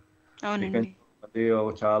ఉంటున్నారు. అది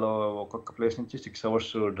చాలా ఒక్కొక్క ప్లేస్ నుంచి 6 hours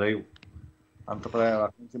డ్రైవ్. అంత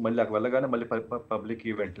అక్కడి నుంచి మళ్ళీ అక్కడ వెళ్ళగానే మళ్ళీ పబ్లిక్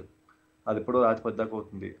ఈవెంట్, అది ఇప్పుడు రాత్రి 10 దాకా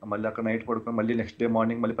అవుతుంది. మళ్ళీ అక్కడ నైట్ పడుకొని మళ్ళీ నెక్స్ట్ డే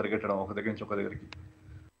మార్నింగ్ మళ్ళీ పరిగెట్టడం ఒక దగ్గర నుంచి ఒక దగ్గరికి.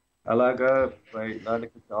 అలాగా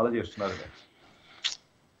దానికి చాలా చేస్తున్నారు.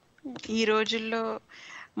 ఈ రోజుల్లో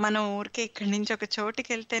మనం ఊరికే ఇక్కడి నుంచి ఒక చోటుకి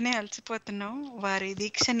వెళ్తేనే అలసిపోతున్నాం. వారి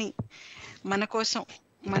దీక్షని మన కోసం,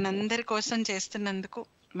 మనందరి కోసం చేస్తున్నందుకు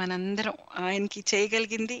మనందరం ఆయనకి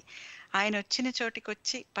చేయగలిగింది, ఆయన వచ్చిన చోటికి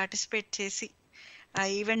వచ్చి పార్టిసిపేట్ చేసి ఆ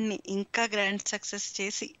ఈవెంట్ని ఇంకా గ్రాండ్ సక్సెస్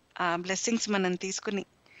చేసి ఆ బ్లెస్సింగ్స్ మనం తీసుకుని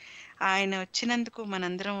ఆయన వచ్చినందుకు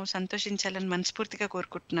మనందరం సంతోషించాలని మనస్ఫూర్తిగా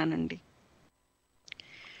కోరుకుంటున్నానండి.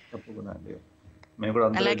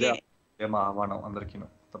 అలాగే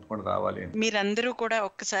మీరందరూ కూడా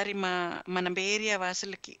ఒక్కసారి మన బే ఏరియా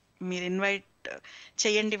వాసులకి మీరు ఇన్వైట్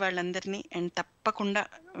చేయండి వాళ్ళందరినీ. అండ్ తప్పకుండా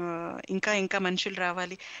ఇంకా ఇంకా మనుషులు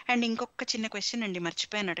రావాలి. అండ్ ఇంకొక చిన్న క్వశ్చన్ అండి,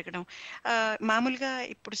 మర్చిపోయాను అడగడం. మామూలుగా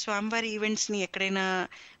ఇప్పుడు స్వామివారి ఈవెంట్స్ని ఎక్కడైనా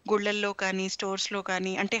గుళ్ళల్లో కానీ స్టోర్స్లో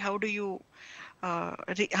కానీ, అంటే how do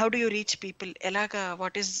you reach people? ఎలాగా,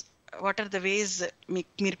 వాట్ ఆర్ ద వేస్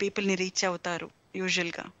మీరు పీపుల్ని రీచ్ అవుతారు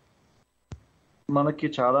యూజువల్గా? మనకి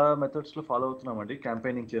చాలా మెథడ్స్ లో ఫాలో అవుతున్నామండి.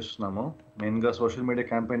 క్యాంపెయినింగ్ చేస్తున్నాము. మెయిన్గా సోషల్ మీడియా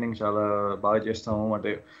క్యాంపెయినింగ్ చాలా బాగా చేస్తాము.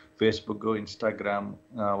 అంటే ఫేస్బుక్, ఇన్స్టాగ్రామ్,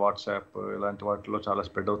 వాట్సాప్ ఇలాంటి వాటిలో చాలా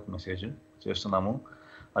స్ప్రెడ్ అవుతుంది మెసేజ్ చేస్తున్నాము.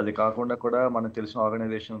 అది కాకుండా కూడా మనకు తెలిసిన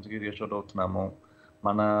ఆర్గనైజేషన్స్కి రీచ్ అవుట్ అవుతున్నాము.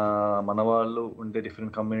 మన వాళ్ళు ఉండే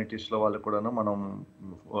డిఫరెంట్ కమ్యూనిటీస్లో వాళ్ళు కూడాను మనం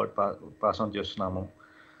వర్డ్ పాస్ ఆన్ చేస్తున్నాము.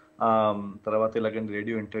 తర్వాత ఇలాగే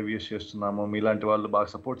రేడియో ఇంటర్వ్యూస్ చేస్తున్నాము. మీలాంటి వాళ్ళు బాగా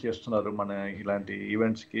సపోర్ట్ చేస్తున్నారు మన ఇలాంటి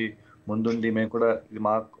ఈవెంట్స్కి. ముందుండి మేము కూడా ఇది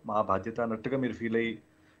మా బాధ్యత అన్నట్టుగా మీరు ఫీల్ అయ్యి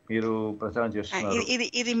మీరు ప్రచారం చేస్తున్నారు.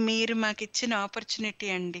 ఇది మీరు మాకు ఇచ్చిన ఆపర్చునిటీ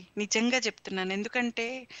అండి, నిజంగా చెప్తున్నాను. ఎందుకంటే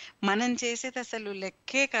మనం చేసేది అసలు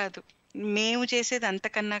లెక్కే కాదు, మేము చేసేది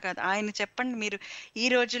అంతకన్నా కాదు. ఆయన చెప్పండి, మీరు ఈ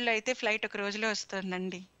రోజుల్లో అయితే ఫ్లైట్ ఒక రోజులో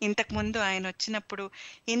వస్తుందండి. ఇంతకు ముందు ఆయన వచ్చినప్పుడు,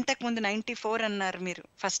 ఇంతకు ముందు 94 అన్నారు మీరు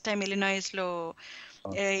ఫస్ట్ టైం ఇలినాయిస్ లో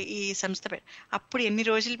ఈ సంస్థ, అప్పుడు ఎన్ని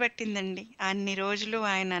రోజులు పట్టిందండి? అన్ని రోజులు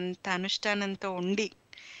ఆయన అంత అనుష్ఠానంతో ఉండి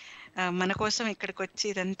మన కోసం ఇక్కడికి వచ్చి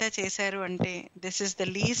ఇదంతా చేశారు అంటే this is the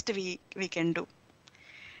least we can do.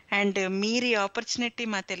 And మీరు ఈ ఆపర్చునిటీ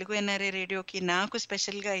మా తెలుగు ఎన్ఆర్ఐ రేడియోకి నాకు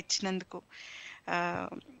స్పెషల్గా ఇచ్చినందుకు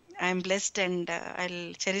I'm blessed and I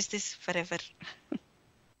will cherish this for ever.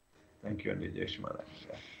 Thank you అండి.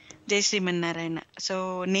 జై శ్రీమన్నారాయణ. సో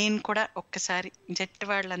నేను కూడా ఒక్కసారి జట్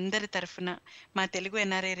వాళ్ళందరి తరఫున, మా తెలుగు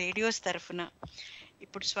ఎన్ఆర్ఐ రేడియోస్ తరఫున,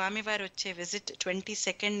 ఇప్పుడు స్వామివారు వచ్చే విజిట్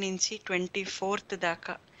 22nd నుంచి 24th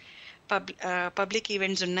దాకా పబ్లిక్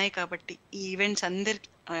ఈవెంట్స్ ఉన్నాయి కాబట్టి ఈ ఈవెంట్స్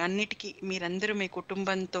అన్నిటికీ మీరందరూ మీ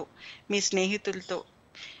కుటుంబంతో, మీ స్నేహితులతో,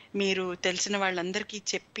 మీరు తెలిసిన వాళ్ళందరికీ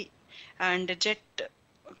చెప్పి, అండ్ జెట్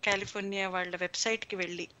కాలిఫోర్నియా వాళ్ళ వెబ్సైట్కి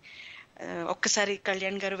వెళ్ళి ఒక్కసారి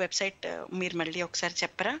కళ్యాణ్ గారు వెబ్సైట్ మీరు మళ్ళీ ఒకసారి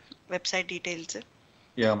చెప్పరా? Website details.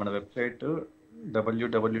 మన website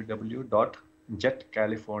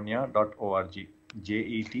www.jetcalifornia.org.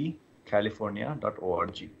 JET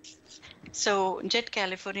jetcalifornia.org. So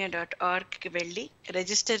jetcalifornia.orgకి వెళ్ళి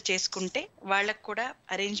రిజిస్టర్ చేసుకుంటే వాళ్ళకు కూడా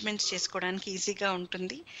అరేంజ్మెంట్స్ చేసుకోవడానికి ఈజీగా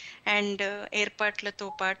ఉంటుంది. అండ్ ఏర్పాట్లతో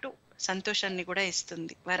పాటు సంతోషాన్ని కూడా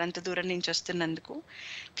ఇస్తుంది వారంత దూరం నుంచి వస్తున్నందుకు.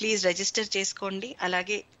 ప్లీజ్ రిజిస్టర్ చేసుకోండి.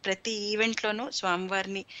 అలాగే ప్రతి ఈవెంట్లోనూ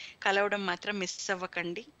స్వామివారిని కలవడం మాత్రం మిస్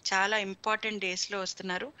అవ్వకండి. చాలా ఇంపార్టెంట్ డేస్లో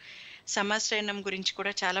వస్తున్నారు. సమాశ్రయణం గురించి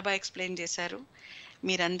కూడా చాలా బాగా ఎక్స్ప్లెయిన్ చేశారు.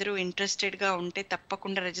 మీరందరూ ఇంట్రెస్టెడ్గా ఉంటే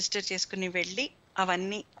తప్పకుండా రిజిస్టర్ చేసుకుని వెళ్ళి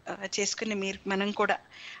అవన్నీ చేసుకుని మనం కూడా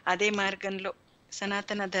అదే మార్గంలో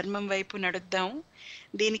సనాతన ధర్మం వైపు నడుద్దాము.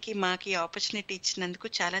 దీనికి మాకు ఈ ఆపర్చునిటీ ఇచ్చినందుకు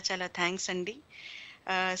చాలా చాలా థ్యాంక్స్ అండి.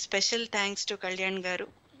 స్పెషల్ థ్యాంక్స్ టు కళ్యాణ్ గారు,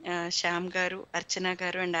 శ్యామ్ గారు, అర్చన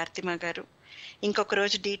గారు అండ్ ఆర్తిమా గారు. ఇంకొక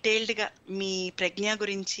రోజు డీటెయిల్డ్గా మీ ప్రజ్ఞ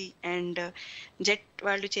గురించి అండ్ జెట్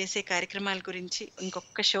వాళ్ళు చేసే కార్యక్రమాల గురించి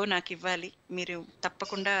ఇంకొక షో నాకు ఇవ్వాలి. మీరు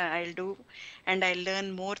తప్పకుండా I will do and I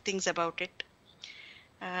learn more things about it.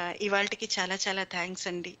 ఇవాళకి చాలా చాలా థ్యాంక్స్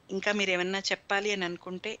అండి. ఇంకా మీరు ఏమన్నా చెప్పాలి అని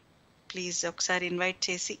అనుకుంటే ప్లీజ్ ఒకసారి ఇన్వైట్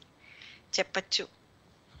చేసి చెప్పచ్చు.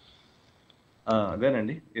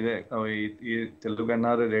 అదేనండి, ఇదే ఈ తెలుగు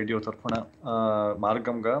ఎన్ఆర్ఐ రేడియో తరఫున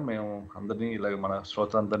మార్గంగా మేము అందరినీ ఇలాగ మన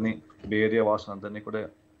శ్రోతలందరినీ, బే ఏరియా వాసులందరినీ కూడా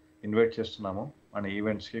ఇన్వైట్ చేస్తున్నాము మన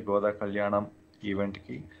ఈవెంట్స్కి. గోదా కళ్యాణం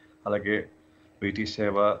ఈవెంట్కి, అలాగే వీటి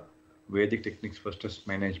సేవ, Vedic techniques for stress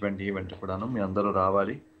management event కూడాను మీ అందరూ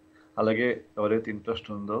రావాలి. అలాగే ఎవరైతే ఇంట్రెస్ట్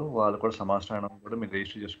ఉందో వాళ్ళు కూడా సమాచారం కూడా మీరు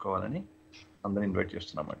రిజిస్టర్ చేసుకోవాలని అందరినీ ఇన్వైట్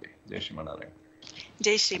చేస్తున్నామండి. జై శ్రీమన్నారాయణ.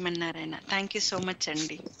 జై Srimannarayana. Thank you so much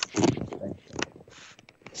అండి.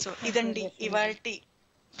 సో ఇదండి ఇవాల్టి,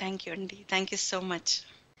 థ్యాంక్ యూ అండి, థ్యాంక్ యూ సో మచ్.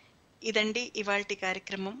 ఇదండి ఇవాల్టి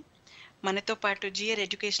కార్యక్రమం. మనతో పాటు జియర్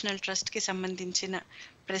ఎడ్యుకేషనల్ ట్రస్ట్కి సంబంధించిన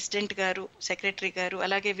ప్రెసిడెంట్ గారు, సెక్రటరీ గారు,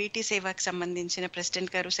 అలాగే వీటి సేవాకి సంబంధించిన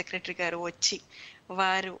ప్రెసిడెంట్ గారు, సెక్రటరీ గారు వచ్చి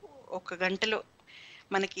వారు 1 గంటలో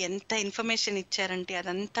మనకి ఎంత ఇన్ఫర్మేషన్ ఇచ్చారంటే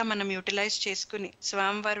అదంతా మనం యూటిలైజ్ చేసుకుని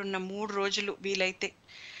స్వామివారు ఉన్న 3 రోజులు వీలైతే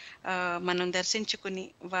మనం దర్శించుకుని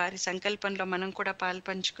వారి సంకల్పంలో మనం కూడా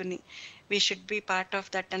పాల్పంచుకుని we should be part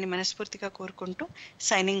of that అని మనస్ఫూర్తిగా కోరుకుంటూ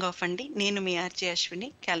సైనింగ్ ఆఫ్ అండి. నేను మీ ఆర్జే అశ్విని,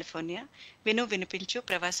 కాలిఫోర్నియా. వినిపించు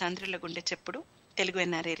ప్రవాసాంధ్రుల గుండె చెప్పుడు, తెలుగు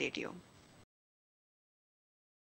ఎన్ఆర్ఐ రేడియో.